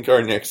 I think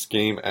our next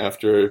game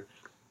after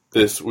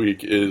this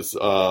week is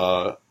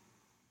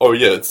Oh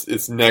yeah,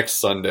 it's next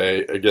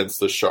Sunday against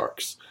the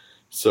Sharks.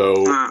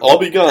 So I'll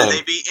be gone.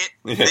 They'd be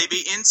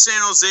in San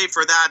Jose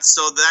for that,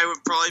 so that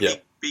would probably be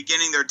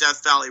beginning their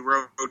Death Valley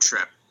road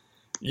trip.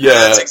 Yeah,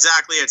 that's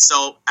exactly it.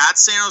 So at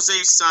San Jose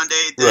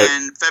Sunday,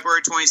 then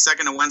February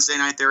 22nd, a Wednesday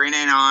night, they're in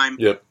Anaheim,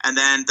 and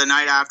then the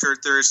night after,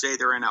 Thursday,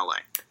 they're in LA.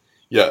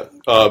 Yeah,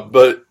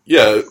 but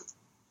yeah,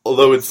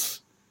 although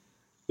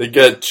they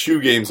get 2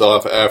 games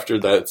off after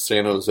that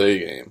San Jose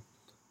game,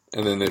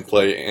 and then they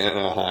play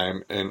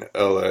Anaheim and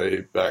LA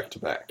back to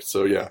back.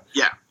 So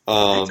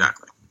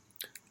exactly.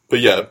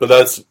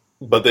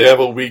 But they have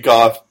a week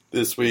off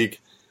this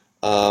week.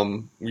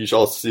 We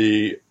shall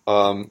see.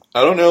 I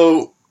don't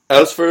know.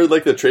 As for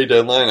like the trade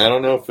deadline, I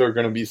don't know if they're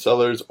going to be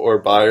sellers or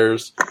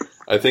buyers.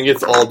 I think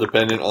it's all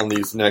dependent on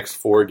these next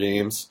 4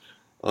 games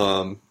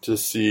to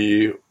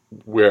see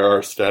where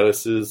our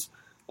status is.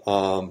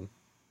 Because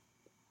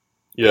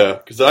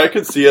I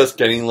could see us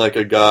getting like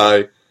a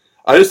guy.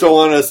 I just don't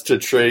want us to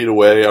trade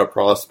away our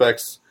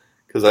prospects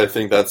because I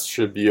think that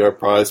should be our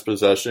prized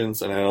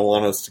possessions, and I don't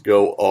want us to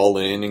go all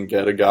in and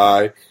get a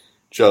guy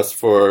just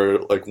for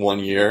like 1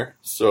 year.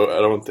 So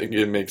I don't think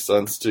it makes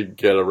sense to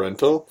get a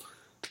rental.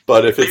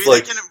 But if it's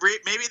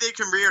maybe they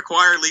can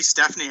reacquire Lee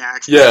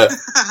Stepniak. Yeah,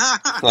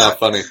 not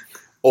funny.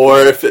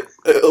 Or if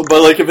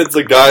it's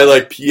a guy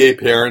like P.A.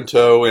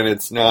 Parento and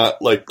it's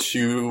not like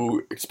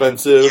too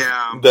expensive,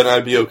 then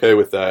I'd be okay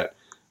with that.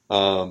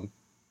 We'll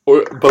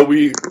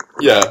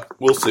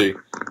see.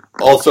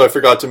 Also, I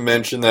forgot to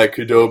mention that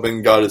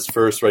Khudobin got his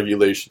first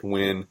regulation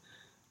win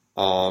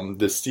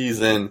this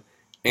season,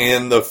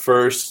 and the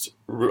first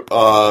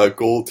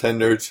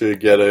goaltender to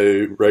get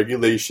a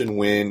regulation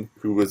win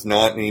who was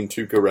not named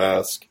Tuukka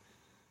Rask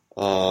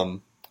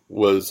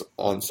was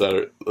on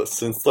Saturday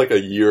since like a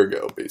year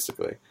ago,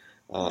 basically.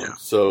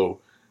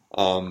 So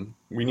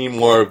we need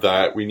more of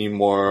that. We need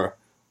more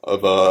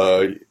of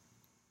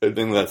I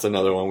think that's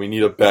another one. We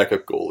need a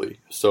backup goalie.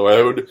 So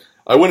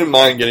I wouldn't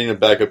mind getting a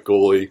backup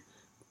goalie,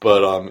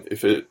 but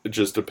if it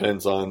just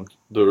depends on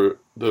the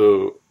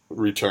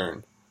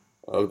return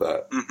of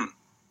that. Mm-hmm.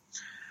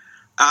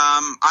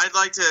 I'd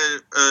like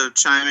to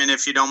chime in,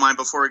 if you don't mind,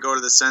 before we go to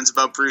the Sens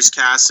about Bruce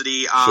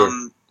Cassidy.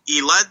 Sure.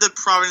 He led the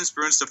Providence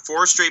Bruins to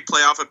 4 straight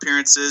playoff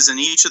appearances. In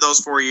each of those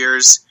 4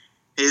 years,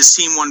 his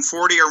team won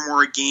 40 or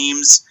more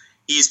games.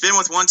 He's been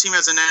with one team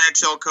as an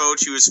NHL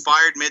coach. He was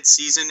fired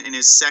mid-season in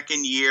his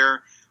second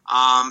year.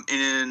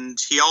 And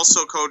he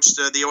also coached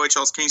the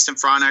OHL's Kingston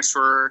Frontenacs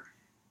for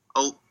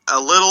a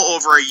little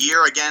over a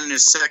year. Again, in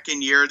his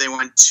second year, they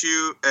went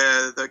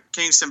the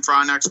Kingston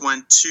Frontenacs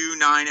went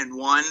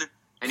 2-9-1.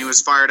 And he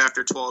was fired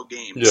after 12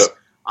 games. Yeah.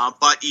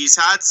 But he's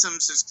had some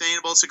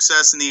sustainable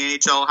success in the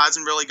AHL.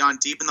 Hasn't really gone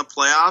deep in the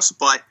playoffs,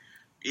 but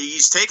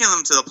he's taken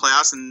them to the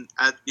playoffs, and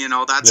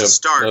that's a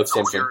start if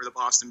you're the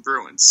Boston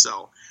Bruins.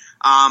 So,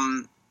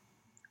 again,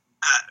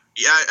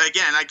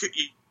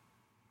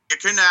 you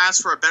couldn't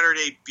ask for a better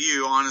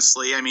debut,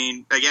 honestly. I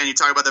mean, again, you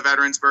talk about the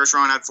veterans.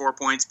 Bergeron had 4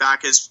 points.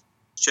 Backes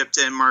chipped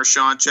in.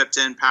 Marchand chipped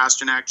in.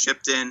 Pasternak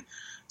chipped in.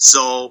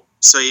 So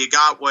you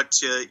got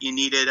what you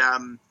needed.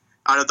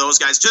 Out of those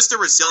guys, just the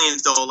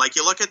resilience though. Like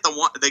you look at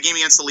the game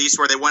against the Leafs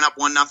where they went up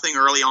 1-0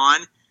 early on,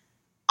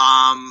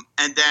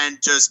 and then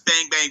just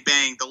bang, bang,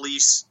 bang, the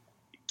Leafs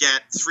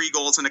get 3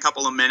 goals in a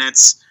couple of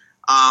minutes.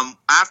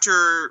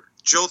 After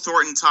Joe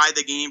Thornton tied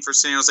the game for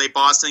San Jose,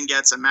 Boston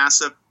gets a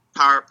massive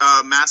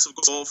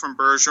goal from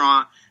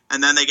Bergeron,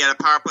 and then they get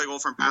a power play goal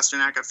from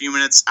Pasternak a few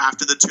minutes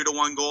after the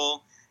 2-1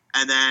 goal,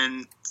 and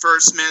then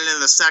first minute of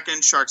the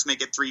second, Sharks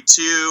make it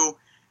 3-2,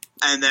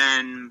 and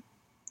then.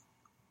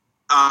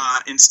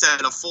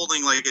 Instead of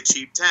folding like a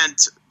cheap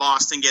tent,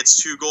 Boston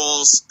gets 2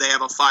 goals. They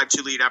have a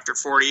 5-2 lead after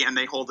 40, and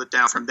they hold it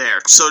down from there.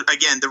 So,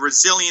 again, the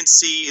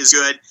resiliency is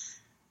good.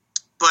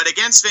 But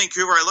against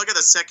Vancouver, I look at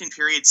the second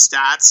period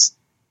stats.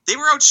 They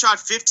were outshot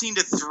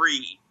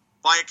 15-3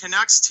 by a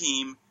Canucks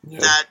team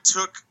that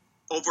took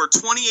over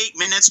 28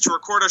 minutes to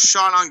record a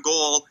shot on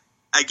goal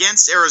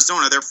against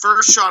Arizona. Their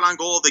first shot on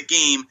goal of the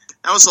game.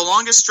 That was the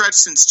longest stretch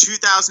since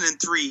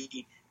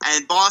 2003.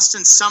 And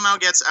Boston somehow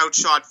gets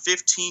outshot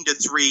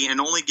 15-3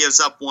 and only gives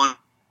up 1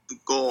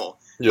 goal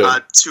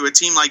to a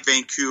team like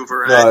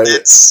Vancouver.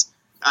 That's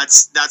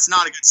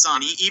not a good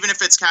sign. Even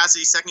if it's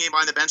Cassidy's second game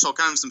behind the bench, I'll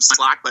cut him some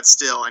slack. But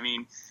still, I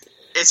mean,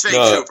 it's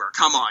Vancouver.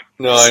 Come on.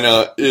 No, I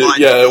know.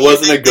 It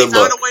wasn't a good look. They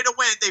found a way to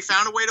win. They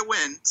found a way to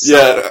win. So.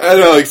 Yeah, I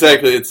know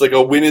exactly. It's like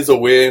a win is a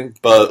win,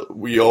 but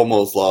we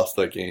almost lost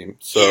that game.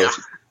 So,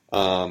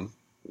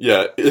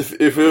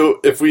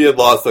 if we had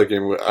lost that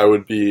game, I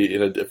would be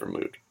in a different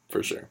mood.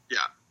 For sure.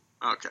 Yeah.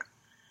 Okay.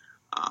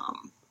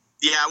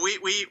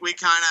 We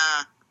kind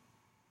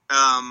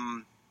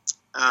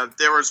of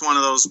there was one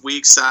of those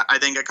weeks I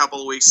think a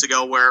couple of weeks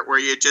ago where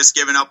you had just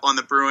given up on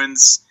the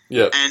Bruins.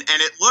 Yeah. And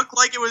it looked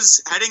like it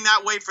was heading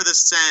that way for the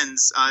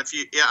Sens.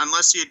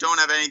 Unless you don't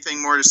have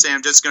anything more to say,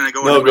 I'm just going to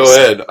go. No, go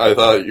ahead. I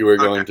thought you were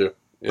going to.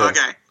 Yeah.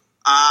 Okay.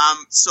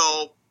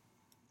 So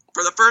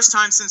for the first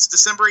time since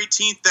December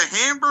 18th, the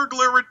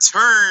Hamburglar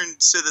returned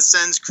to the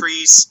Sens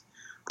crease.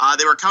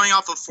 They were coming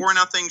off a 4-0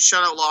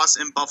 shutout loss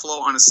in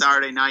Buffalo on a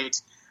Saturday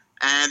night.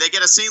 And they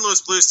get a St.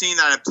 Louis Blues team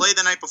that had played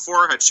the night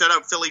before, had shut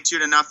out Philly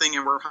 2-0,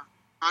 and were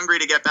hungry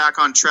to get back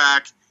on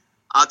track.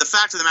 The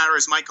fact of the matter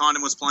is Mike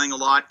Condon was playing a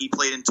lot. He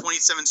played in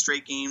 27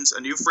 straight games, a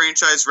new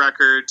franchise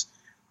record.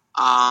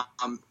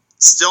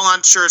 Still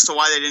not sure as to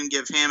why they didn't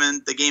give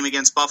Hammond the game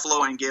against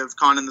Buffalo and give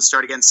Condon the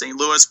start against St.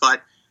 Louis,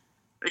 but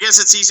I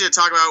guess it's easy to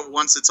talk about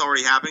once it's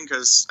already happened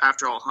because,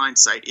 after all,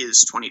 hindsight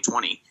is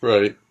 2020.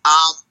 Right.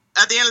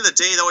 At the end of the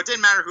day, though, it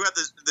didn't matter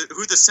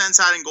who the Sens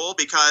had in goal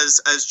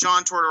because, as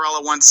John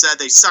Tortorella once said,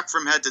 they suck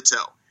from head to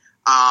toe.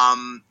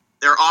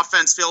 Their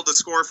offense failed to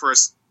score for a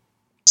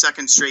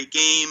second straight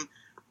game.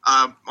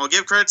 I'll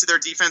give credit to their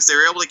defense. They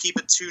were able to keep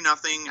it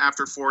 2-0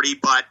 after 40,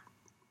 but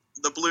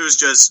the Blues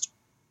just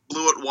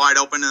blew it wide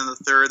open in the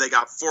third. They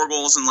got 4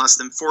 goals in less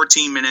than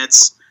 14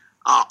 minutes.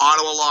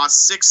 Ottawa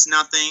lost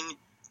 6-0.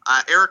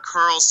 Erik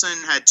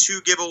Karlsson had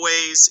 2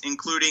 giveaways,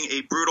 including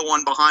a brutal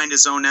one behind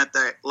his own net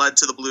that led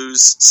to the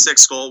Blues'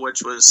 6th goal,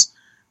 which was,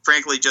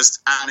 frankly, just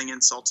adding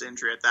insult to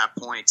injury at that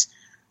point.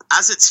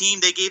 As a team,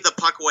 they gave the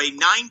puck away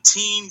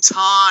 19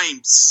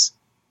 times.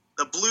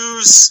 The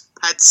Blues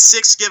had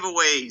 6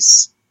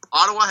 giveaways.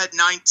 Ottawa had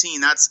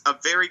 19. That's a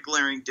very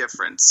glaring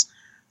difference.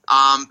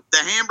 The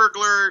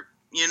Hamburglar,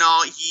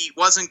 he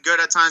wasn't good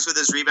at times with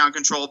his rebound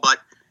control, but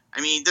I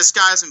mean, this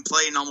guy hasn't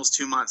played in almost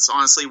 2 months.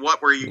 Honestly,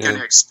 what were you going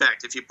to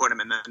expect if you put him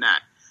in the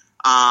net?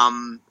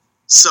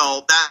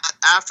 So that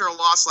after a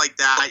loss like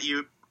that,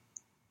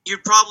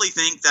 you'd probably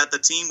think that the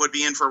team would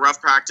be in for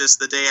rough practice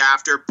the day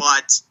after,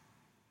 but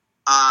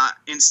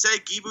instead,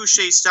 Guy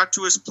Boucher stuck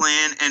to his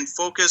plan and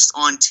focused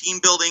on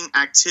team-building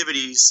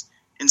activities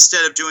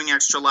instead of doing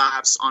extra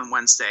laps on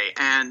Wednesday.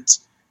 And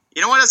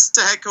you know what? As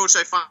a head coach,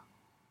 I find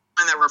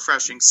that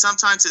refreshing.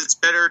 Sometimes it's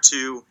better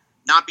to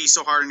not be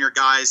so hard on your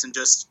guys and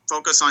just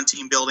focus on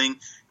team building.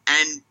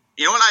 And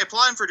you know what? I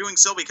applaud him for doing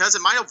so because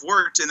it might have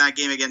worked in that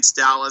game against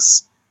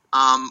Dallas.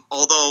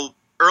 Although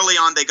early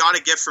on they got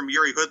a gift from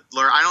Yuri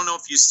Hudler. I don't know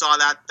if you saw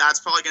that. That's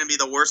probably going to be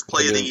the worst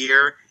play of the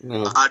year.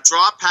 No.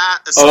 Drop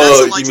pass.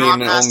 You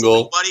mean an own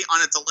goal? Buddy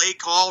on a delayed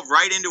call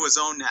right into his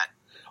own net.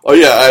 Oh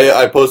yeah,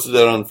 I posted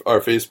that on our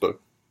Facebook.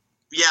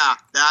 Yeah,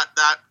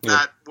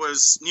 that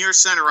was near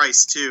center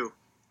ice too.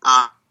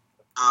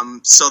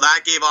 So that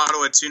gave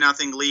Ottawa a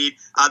 2-0 lead.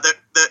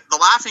 The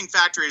laughing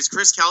factor is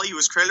Chris Kelly, who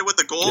was credited with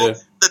the goal. Yeah.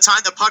 The time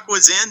the puck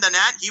was in the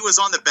net, he was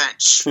on the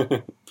bench.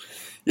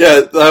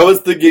 Yeah, that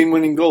was the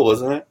game-winning goal,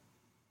 wasn't it?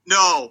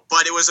 No,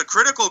 but it was a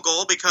critical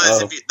goal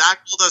because if that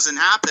goal doesn't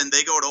happen,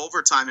 they go to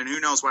overtime, and who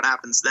knows what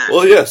happens then.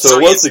 Well, yeah, so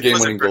it was the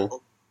game-winning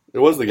goal. It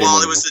was the game-winning goal.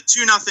 Well, it was the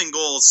 2-0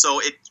 goal, so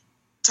it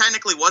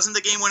technically wasn't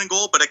the game-winning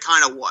goal, but it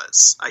kind of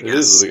was, I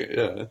guess. It is,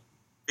 yeah.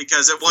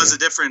 Because it was a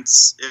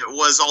difference. It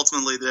was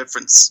ultimately the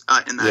difference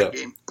in that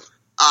game.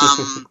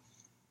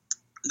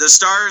 The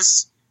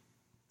Stars,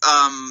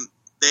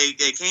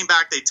 they came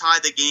back. They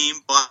tied the game,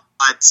 but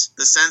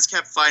the Sens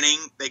kept fighting.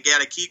 They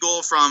get a key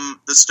goal from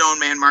the Stone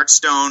man, Mark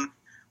Stone.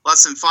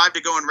 Less than 5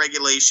 to go in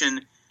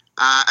regulation.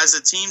 As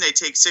a team, they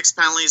take 6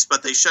 penalties,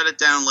 but they shut it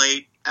down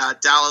late.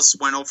 Dallas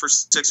went 0 for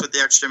 6 with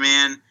the extra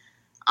man.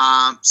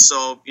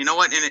 So, you know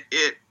what?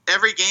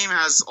 Every game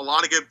has a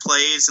lot of good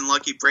plays and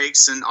lucky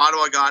breaks, and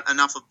Ottawa got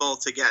enough of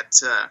both to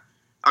get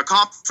a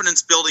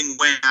confidence-building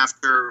win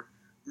after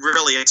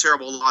really a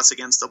terrible loss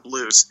against the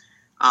Blues.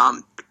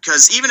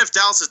 Because even if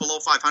Dallas is below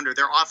 500,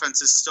 their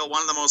offense is still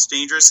one of the most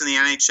dangerous in the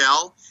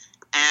NHL.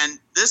 And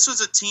this was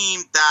a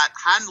team that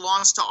hadn't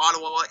lost to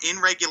Ottawa in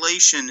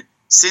regulation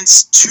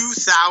since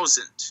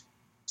 2000.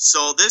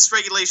 So this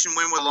regulation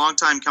win was a long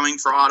time coming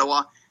for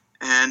Ottawa.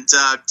 And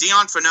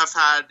Dion Phaneuf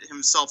had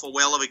himself a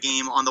whale of a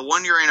game. On the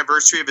 1-year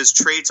anniversary of his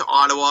trade to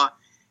Ottawa,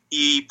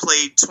 he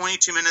played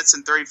 22 minutes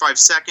and 35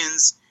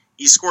 seconds.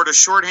 He scored a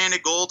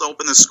shorthanded goal to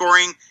open the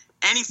scoring,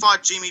 and he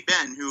fought Jamie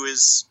Benn, who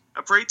is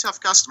a pretty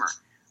tough customer.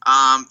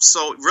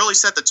 So really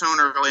set the tone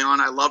early on.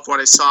 I loved what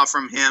I saw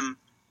from him.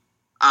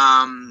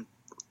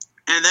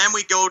 And then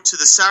we go to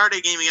the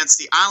Saturday game against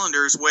the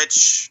Islanders,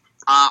 which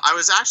I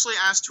was actually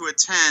asked to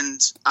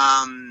attend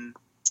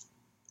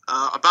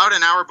about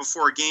an hour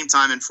before game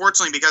time.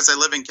 Unfortunately, because I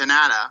live in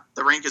Canada,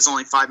 the rink is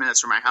only 5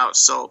 minutes from my house,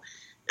 so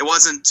it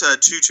wasn't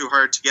too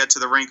hard to get to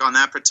the rink on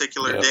that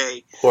particular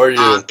day. Who are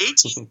you?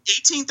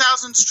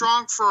 18,000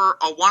 strong for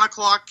a 1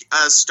 o'clock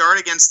start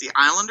against the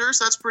Islanders.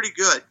 That's pretty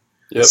good.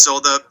 Yep. So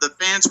the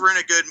fans were in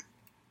a good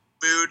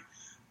mood.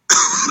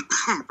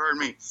 Pardon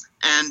me.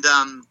 And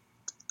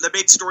the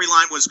big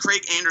storyline was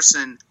Craig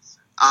Anderson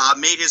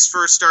made his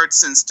first start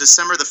since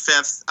December the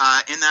 5th.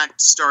 In that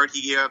start,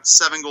 he gave up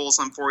 7 goals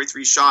on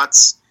 43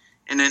 shots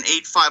in an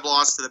 8-5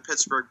 loss to the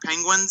Pittsburgh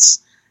Penguins.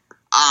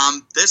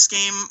 This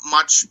game,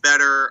 much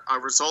better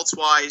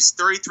results-wise.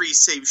 33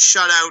 save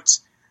shutout.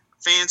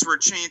 Fans were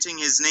chanting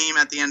his name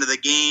at the end of the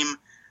game.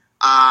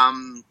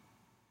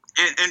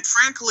 And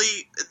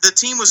frankly, the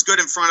team was good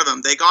in front of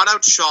him. They got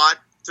outshot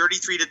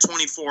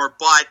 33-24,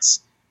 but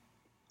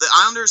the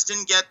Islanders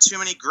didn't get too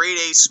many grade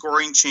A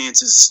scoring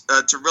chances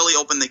to really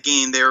open the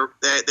game. They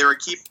were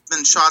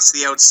keeping shots to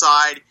the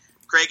outside.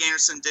 Craig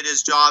Anderson did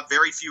his job.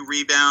 Very few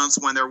rebounds.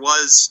 When there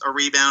was a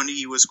rebound,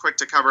 he was quick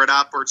to cover it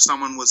up or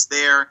someone was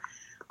there.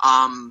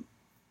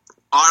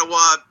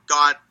 Ottawa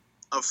got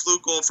a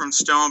fluke goal from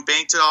Stone,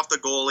 banked it off the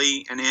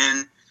goalie and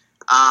in.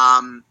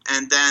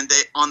 And then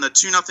on the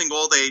 2-0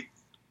 goal, they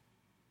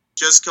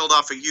just killed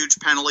off a huge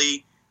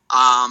penalty.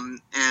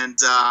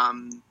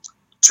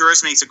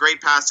 Turris makes a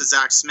great pass to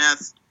Zach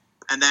Smith.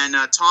 And then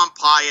Tom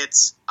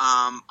Pyatt,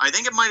 I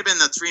think it might have been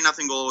the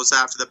 3-0 goal was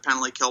after the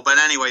penalty kill. But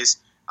anyways,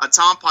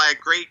 Tom Pyatt,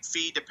 great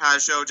feed to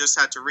Pajot, just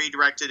had to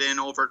redirect it in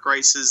over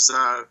Grice's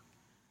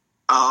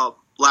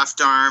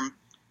left arm.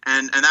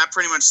 And that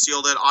pretty much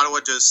sealed it. Ottawa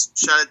just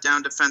shut it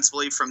down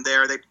defensively from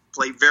there. They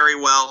played very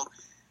well.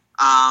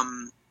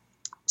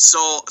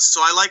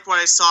 So I liked what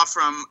I saw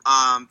from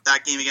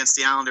that game against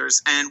the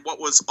Islanders. And what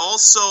was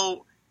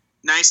also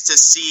nice to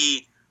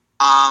see,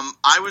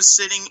 I was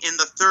sitting in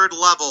the third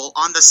level.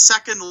 On the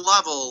second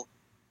level,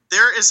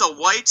 there is a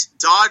white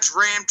Dodge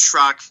Ram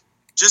truck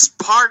just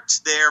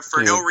parked there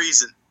for no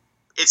reason.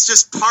 It's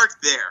just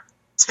parked there.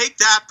 Take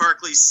that,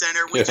 Barclays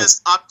Center. We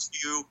just upped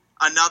you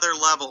another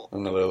level.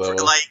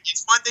 Like,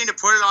 it's one thing to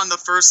put it on the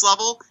first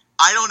level.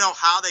 I don't know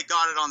how they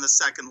got it on the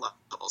second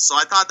level. So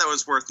I thought that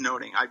was worth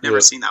noting. I've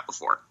never seen that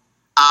before.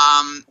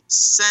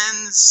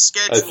 Sens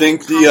schedule. I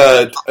think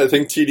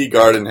TD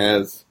Garden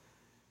has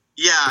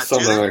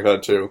something like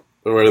that too.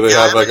 Where they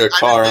have like a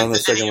car on the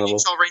second level.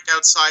 NHL rink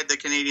outside the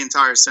Canadian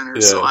Tire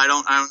Center, so I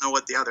don't know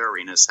what the other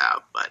arenas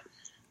have, but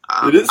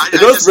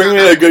it does bring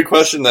me a good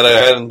question that I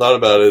hadn't thought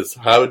about: is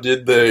how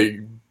did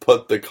they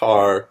put the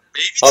car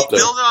up there?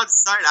 Build it on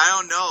site. I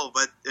don't know,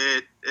 but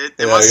it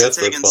must have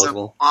taken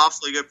some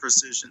awfully good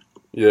precision.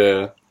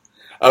 Yeah,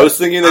 I was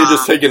thinking they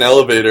just take an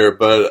elevator,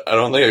 but I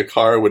don't think a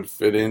car would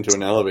fit into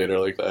an elevator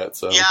like that.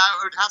 So yeah,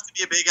 it would have to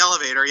be a big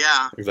elevator.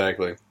 Yeah,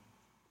 exactly.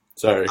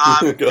 Sorry.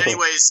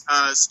 Anyways,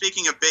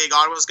 speaking of big,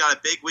 Ottawa's got a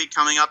big week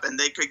coming up, and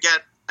they could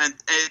get and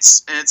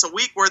it's a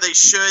week where they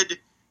should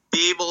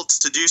be able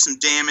to do some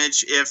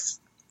damage if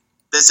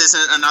this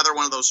isn't another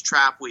one of those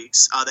trap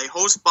weeks. They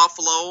host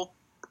Buffalo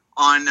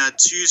on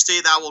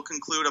Tuesday. That will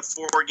conclude a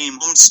 4-game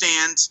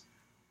homestand.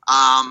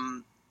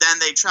 Then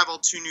they travel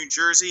to New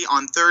Jersey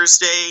on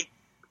Thursday.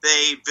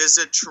 They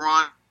visit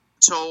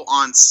Toronto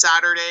on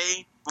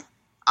Saturday,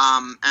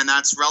 and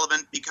that's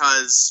relevant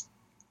because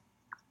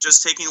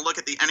just taking a look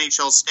at the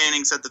NHL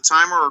standings at the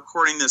time we're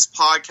recording this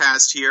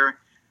podcast here,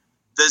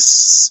 the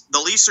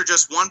Leafs are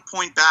just 1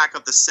 point back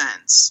of the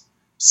Sens.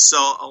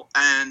 So,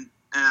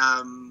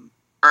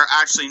 or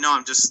actually, no,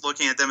 I'm just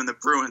looking at them in the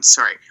Bruins.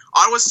 Sorry.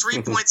 Ottawa's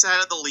 3 points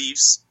ahead of the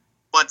Leafs,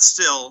 but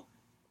still,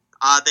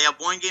 they have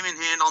 1 game in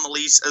hand on the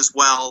Leafs as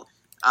well.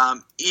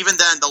 Even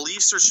then, the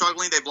Leafs are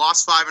struggling. They've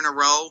lost 5 in a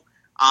row.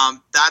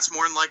 That's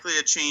more than likely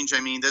to change. I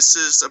mean, this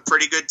is a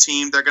pretty good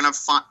team. They're gonna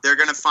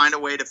find a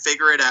way to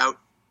figure it out.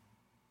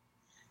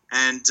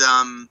 And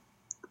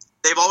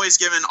they've always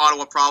given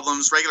Ottawa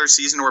problems, regular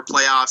season or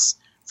playoffs.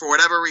 For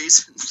whatever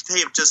reason, they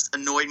have just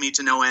annoyed me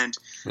to no end.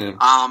 Yeah.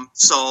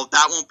 So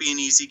that won't be an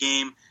easy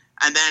game.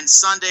 And then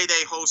Sunday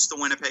they host the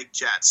Winnipeg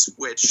Jets,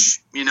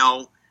 which,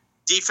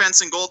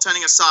 defense and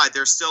goaltending aside,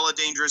 they're still a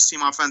dangerous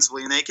team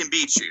offensively, and they can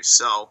beat you.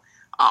 So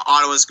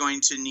Ottawa's going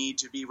to need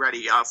to be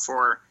ready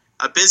for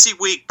a busy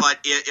week. But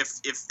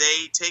if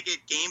they take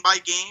it game by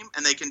game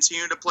and they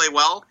continue to play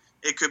well,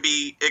 it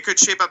could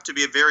shape up to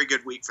be a very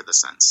good week for the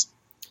Sens.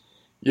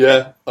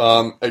 Yeah,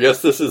 I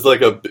guess this is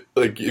like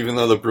even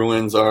though the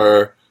Bruins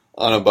are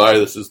on a bye,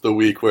 this is the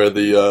week where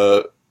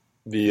the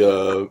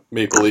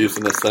Maple Leafs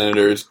and the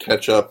Senators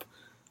catch up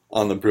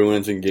on the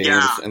Bruins in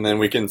games, and then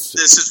we can.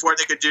 This is where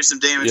they could do some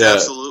damage.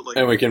 Absolutely,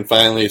 and we can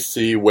finally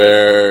see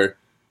where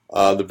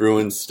the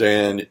Bruins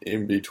stand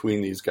in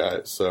between these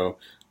guys. So.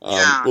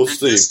 We'll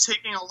see. Just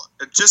taking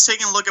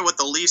a look at what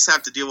the Leafs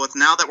have to deal with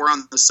now that we're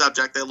on the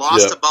subject. They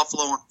lost to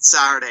Buffalo on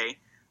Saturday.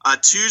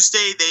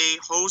 Tuesday they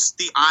host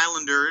the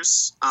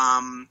Islanders,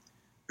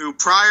 who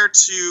prior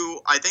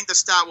to, I think the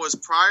stat was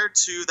prior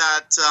to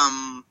that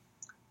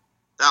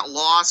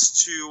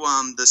loss to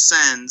the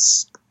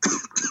Sens,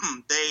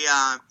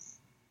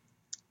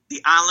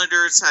 the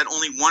Islanders had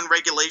only 1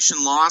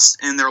 regulation loss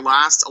in their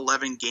last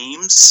 11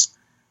 games,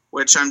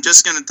 which I'm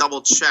just going to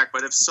double check.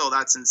 But if so,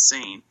 that's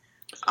insane.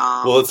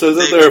 Well, it says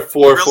that they're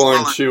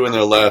 4-4-2 in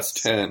their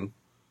last 10.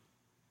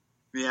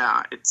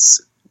 Yeah,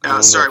 it's...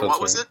 sorry,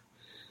 what was it?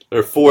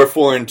 They're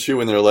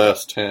 4-4-2 in their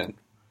last 10.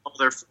 Oh,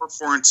 they're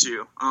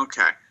 4-4-2.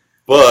 Okay.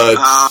 But... they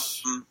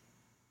lost...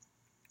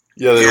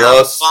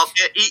 Well,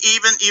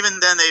 even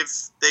then,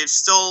 they've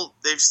still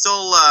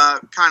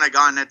kind of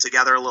gotten it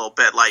together a little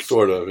bit. Like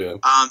sort of, yeah.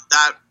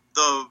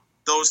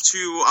 Those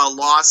 2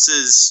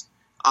 losses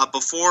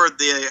before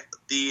the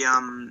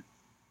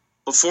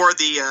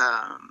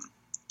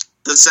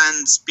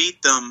Sens beat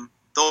them.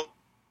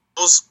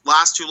 Those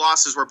last 2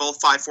 losses were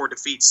both 5-4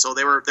 defeats, so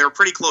they were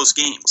pretty close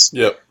games.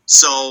 Yep.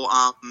 So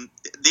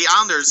the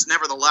Islanders,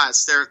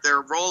 nevertheless,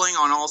 they're rolling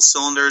on all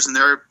cylinders, and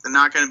they're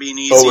not going to be an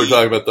easy. Oh, we're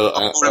talking about the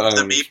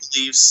Maple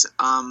Leafs.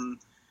 I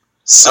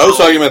was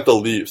talking about the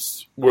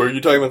Leafs. Were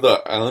you talking about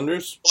the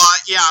Islanders? Well,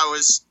 yeah, I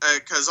was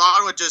because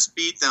Ottawa just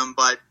beat them,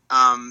 but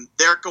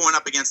they're going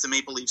up against the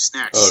Maple Leafs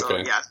next. Okay. So,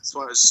 yeah, that's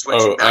why I was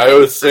switching back. I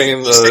was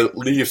saying the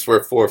Leafs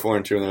were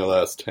 4-4-2 in their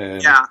last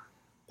 10. Yeah.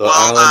 The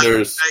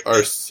Islanders are...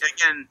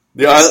 Again...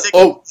 I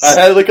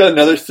had like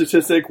another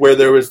statistic where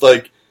there was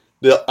like...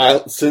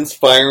 Since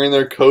firing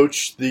their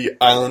coach, the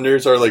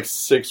Islanders are like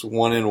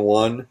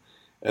 6-1-1,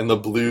 and the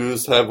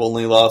Blues have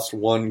only lost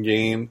one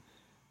game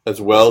as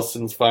well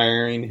since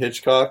firing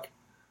Hitchcock,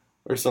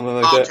 or something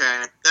like that.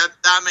 Okay,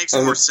 that makes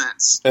more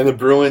sense. And the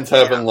Bruins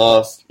haven't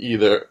lost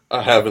either.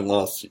 Haven't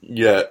lost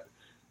yet.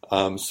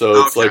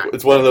 So it's like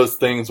it's one of those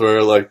things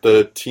where like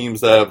the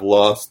teams that have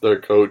lost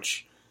their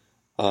coach,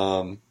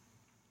 or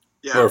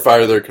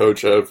fired their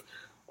coach, have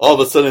all of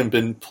a sudden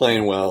been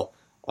playing well.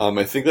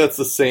 I think that's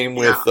the same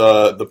with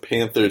the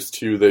Panthers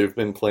too. They've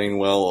been playing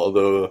well,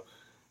 although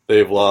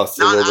they've lost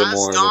a little bit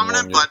more. Not as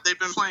dominant, but they've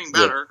been playing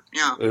better.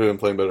 Yeah, they've been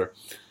playing better.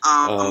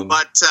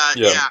 That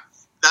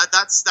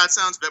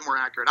sounds a bit more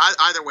accurate.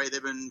 Either way,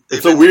 they've been.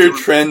 It's a weird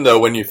trend, though,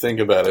 when you think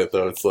about it.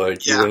 Though it's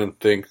like you wouldn't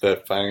think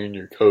that firing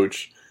your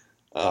coach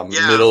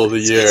middle of the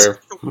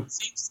year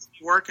seems to be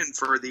working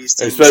for these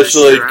teams,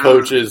 especially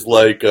coaches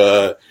like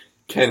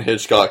Ken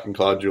Hitchcock and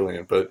Claude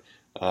Julien. But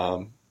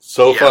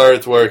so far,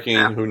 it's working.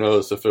 Yeah. Who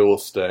knows if it will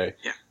stay?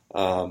 Yeah.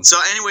 So,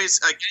 anyways,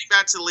 getting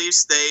back to the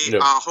Leafs, they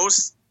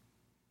host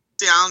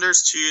the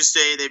Islanders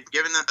Tuesday.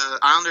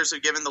 Islanders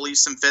have given the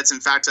Leafs some fits. In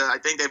fact, I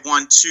think they've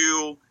won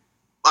two.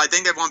 I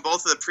think they've won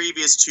both of the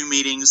previous two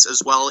meetings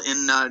as well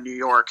in New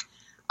York.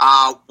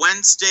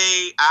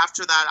 Wednesday,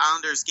 after that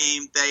Islanders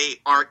game, they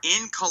are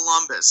in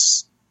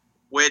Columbus,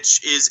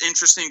 which is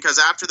interesting because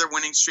after their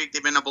winning streak,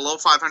 they've been a below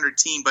 500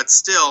 team, but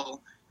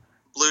still,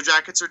 Blue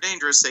Jackets are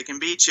dangerous. They can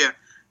beat you.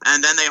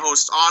 And then they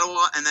host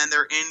Ottawa, and then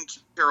they're in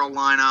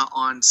Carolina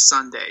on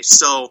Sunday.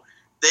 So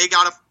they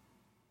got a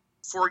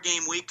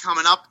 4-game week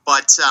coming up,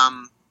 but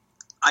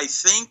I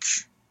think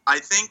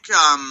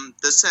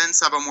the Sens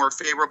have a more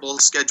favorable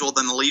schedule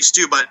than the Leafs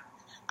do. But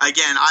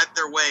again,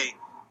 either way,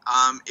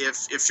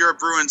 if you're a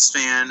Bruins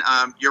fan,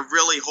 you're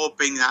really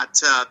hoping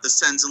that the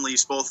Sens and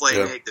Leafs both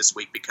lay an egg this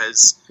week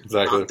because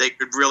they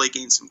could really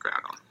gain some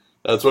ground on them.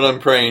 That's what I'm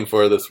praying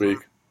for this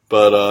week.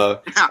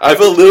 But I have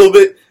a little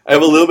bit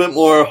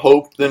more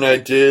hope than I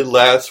did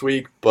last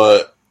week,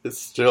 but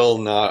it's still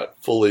not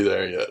fully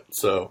there yet.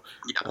 So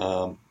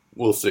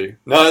we'll see.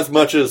 Not as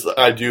much as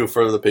I do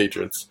for the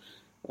Patriots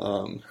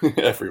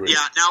every week.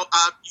 Yeah. Now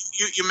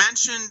you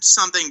mentioned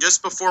something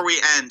just before we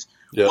end.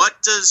 Yep.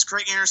 What does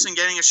Craig Anderson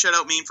getting a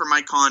shutout mean for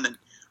Mike Condon?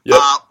 Yep.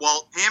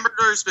 Well,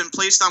 Hamburger's been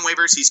placed on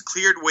waivers. He's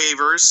cleared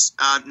waivers.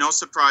 No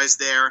surprise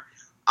there.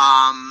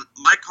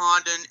 Mike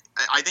Condon,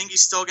 I think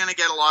he's still going to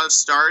get a lot of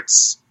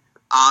starts.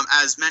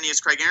 As many as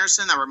Craig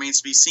Anderson, that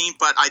remains to be seen.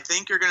 But I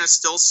think you're going to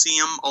still see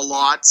him a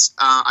lot.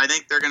 I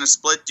think they're going to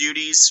split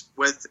duties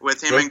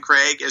with him and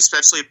Craig,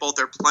 especially if both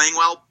are playing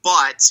well.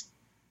 But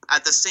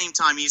at the same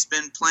time, he's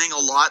been playing a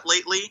lot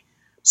lately.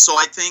 So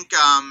I think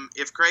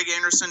if Craig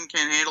Anderson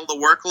can handle the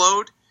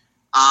workload,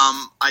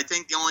 I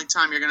think the only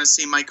time you're going to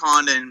see Mike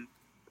Condon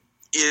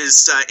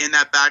is in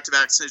that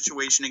back-to-back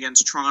situation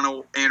against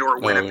Toronto and or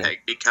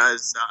Winnipeg,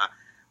 because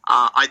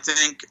I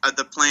think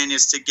the plan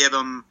is to give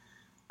him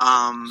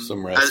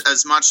some rest.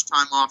 As much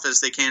time off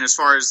as they can as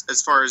far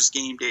as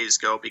game days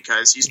go,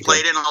 because he's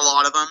played in a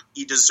lot of them.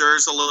 He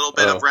deserves a little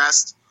bit of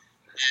rest.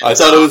 And, I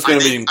thought it was going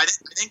to be... I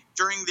think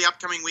during the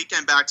upcoming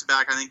weekend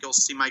back-to-back, I think you'll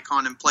see Mike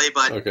Condon play,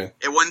 but it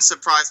wouldn't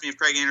surprise me if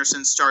Craig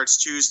Anderson starts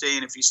Tuesday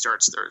and if he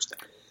starts Thursday.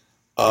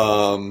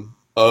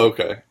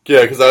 Okay.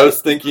 Yeah, because I was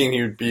thinking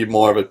he would be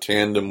more of a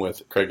tandem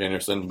with Craig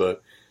Anderson,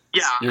 but...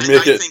 Yeah, I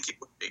think he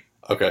would be.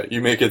 Okay, you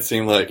make it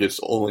seem like it's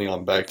only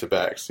on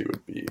back-to-backs he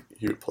would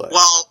play.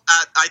 Well,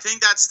 I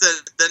think that's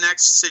the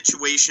next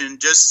situation.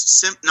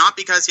 Not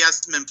because he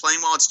hasn't been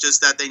playing well. It's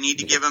just that they need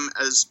to give him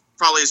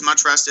probably as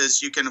much rest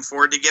as you can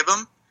afford to give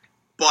him.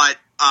 But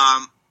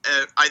I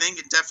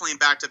think definitely in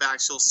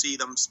back-to-backs you'll see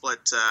them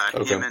split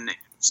him and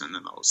Anderson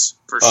in those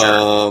for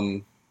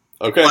sure.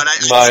 Okay, but I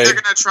think they're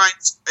going to try.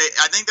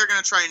 I think they're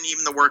going to try and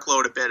even the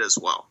workload a bit as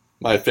well.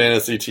 My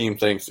fantasy team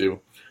thanks you.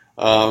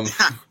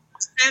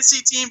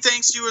 Fantasy team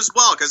thanks you as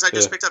well, because I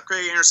just picked up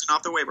Craig Anderson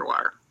off the waiver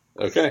wire.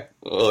 Okay.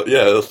 Well,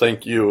 yeah,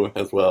 thank you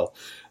as well.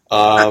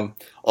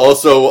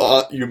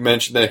 Also, you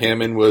mentioned that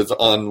Hammond was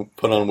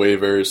put on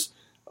waivers.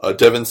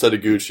 Devin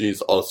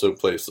Setaguchi's also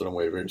placed on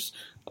waivers.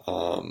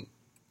 I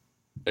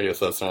guess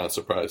that's not a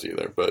surprise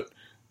either. But,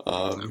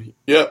 I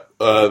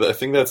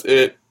think that's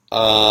it.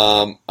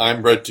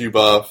 I'm Brett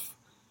Duboff.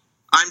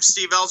 I'm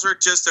Steve Ellsworth.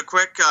 Just a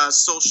quick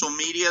social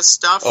media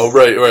stuff. Oh,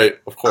 right,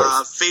 of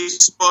course.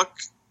 Facebook.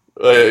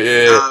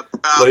 Lace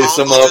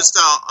them up.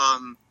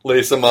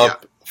 Lace them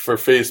up for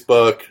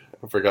Facebook.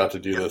 I forgot to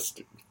do this.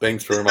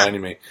 Thanks for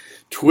reminding me.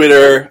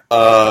 Twitter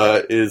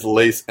is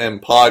Lace M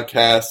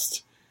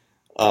Podcast.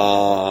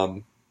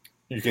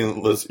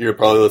 You're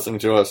probably listening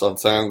to us on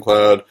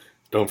SoundCloud.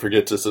 Don't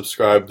forget to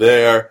subscribe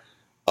there.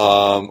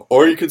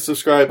 Or you can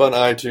subscribe on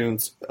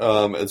iTunes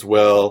as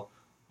well.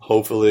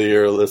 Hopefully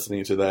you're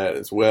listening to that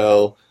as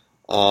well.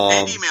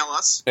 And email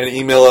us. And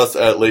email us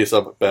at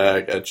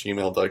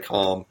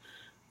laceupbag@gmail.com.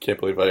 Can't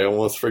believe I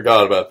almost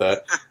forgot about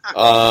that.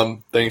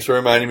 Thanks for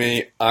reminding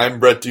me. I'm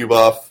Brett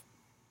Duboff.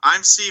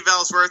 I'm Steve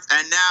Ellsworth,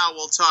 and now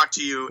we'll talk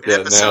to you in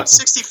episode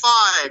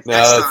 65.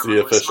 Now that's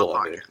the official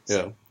ending.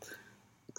 Yeah.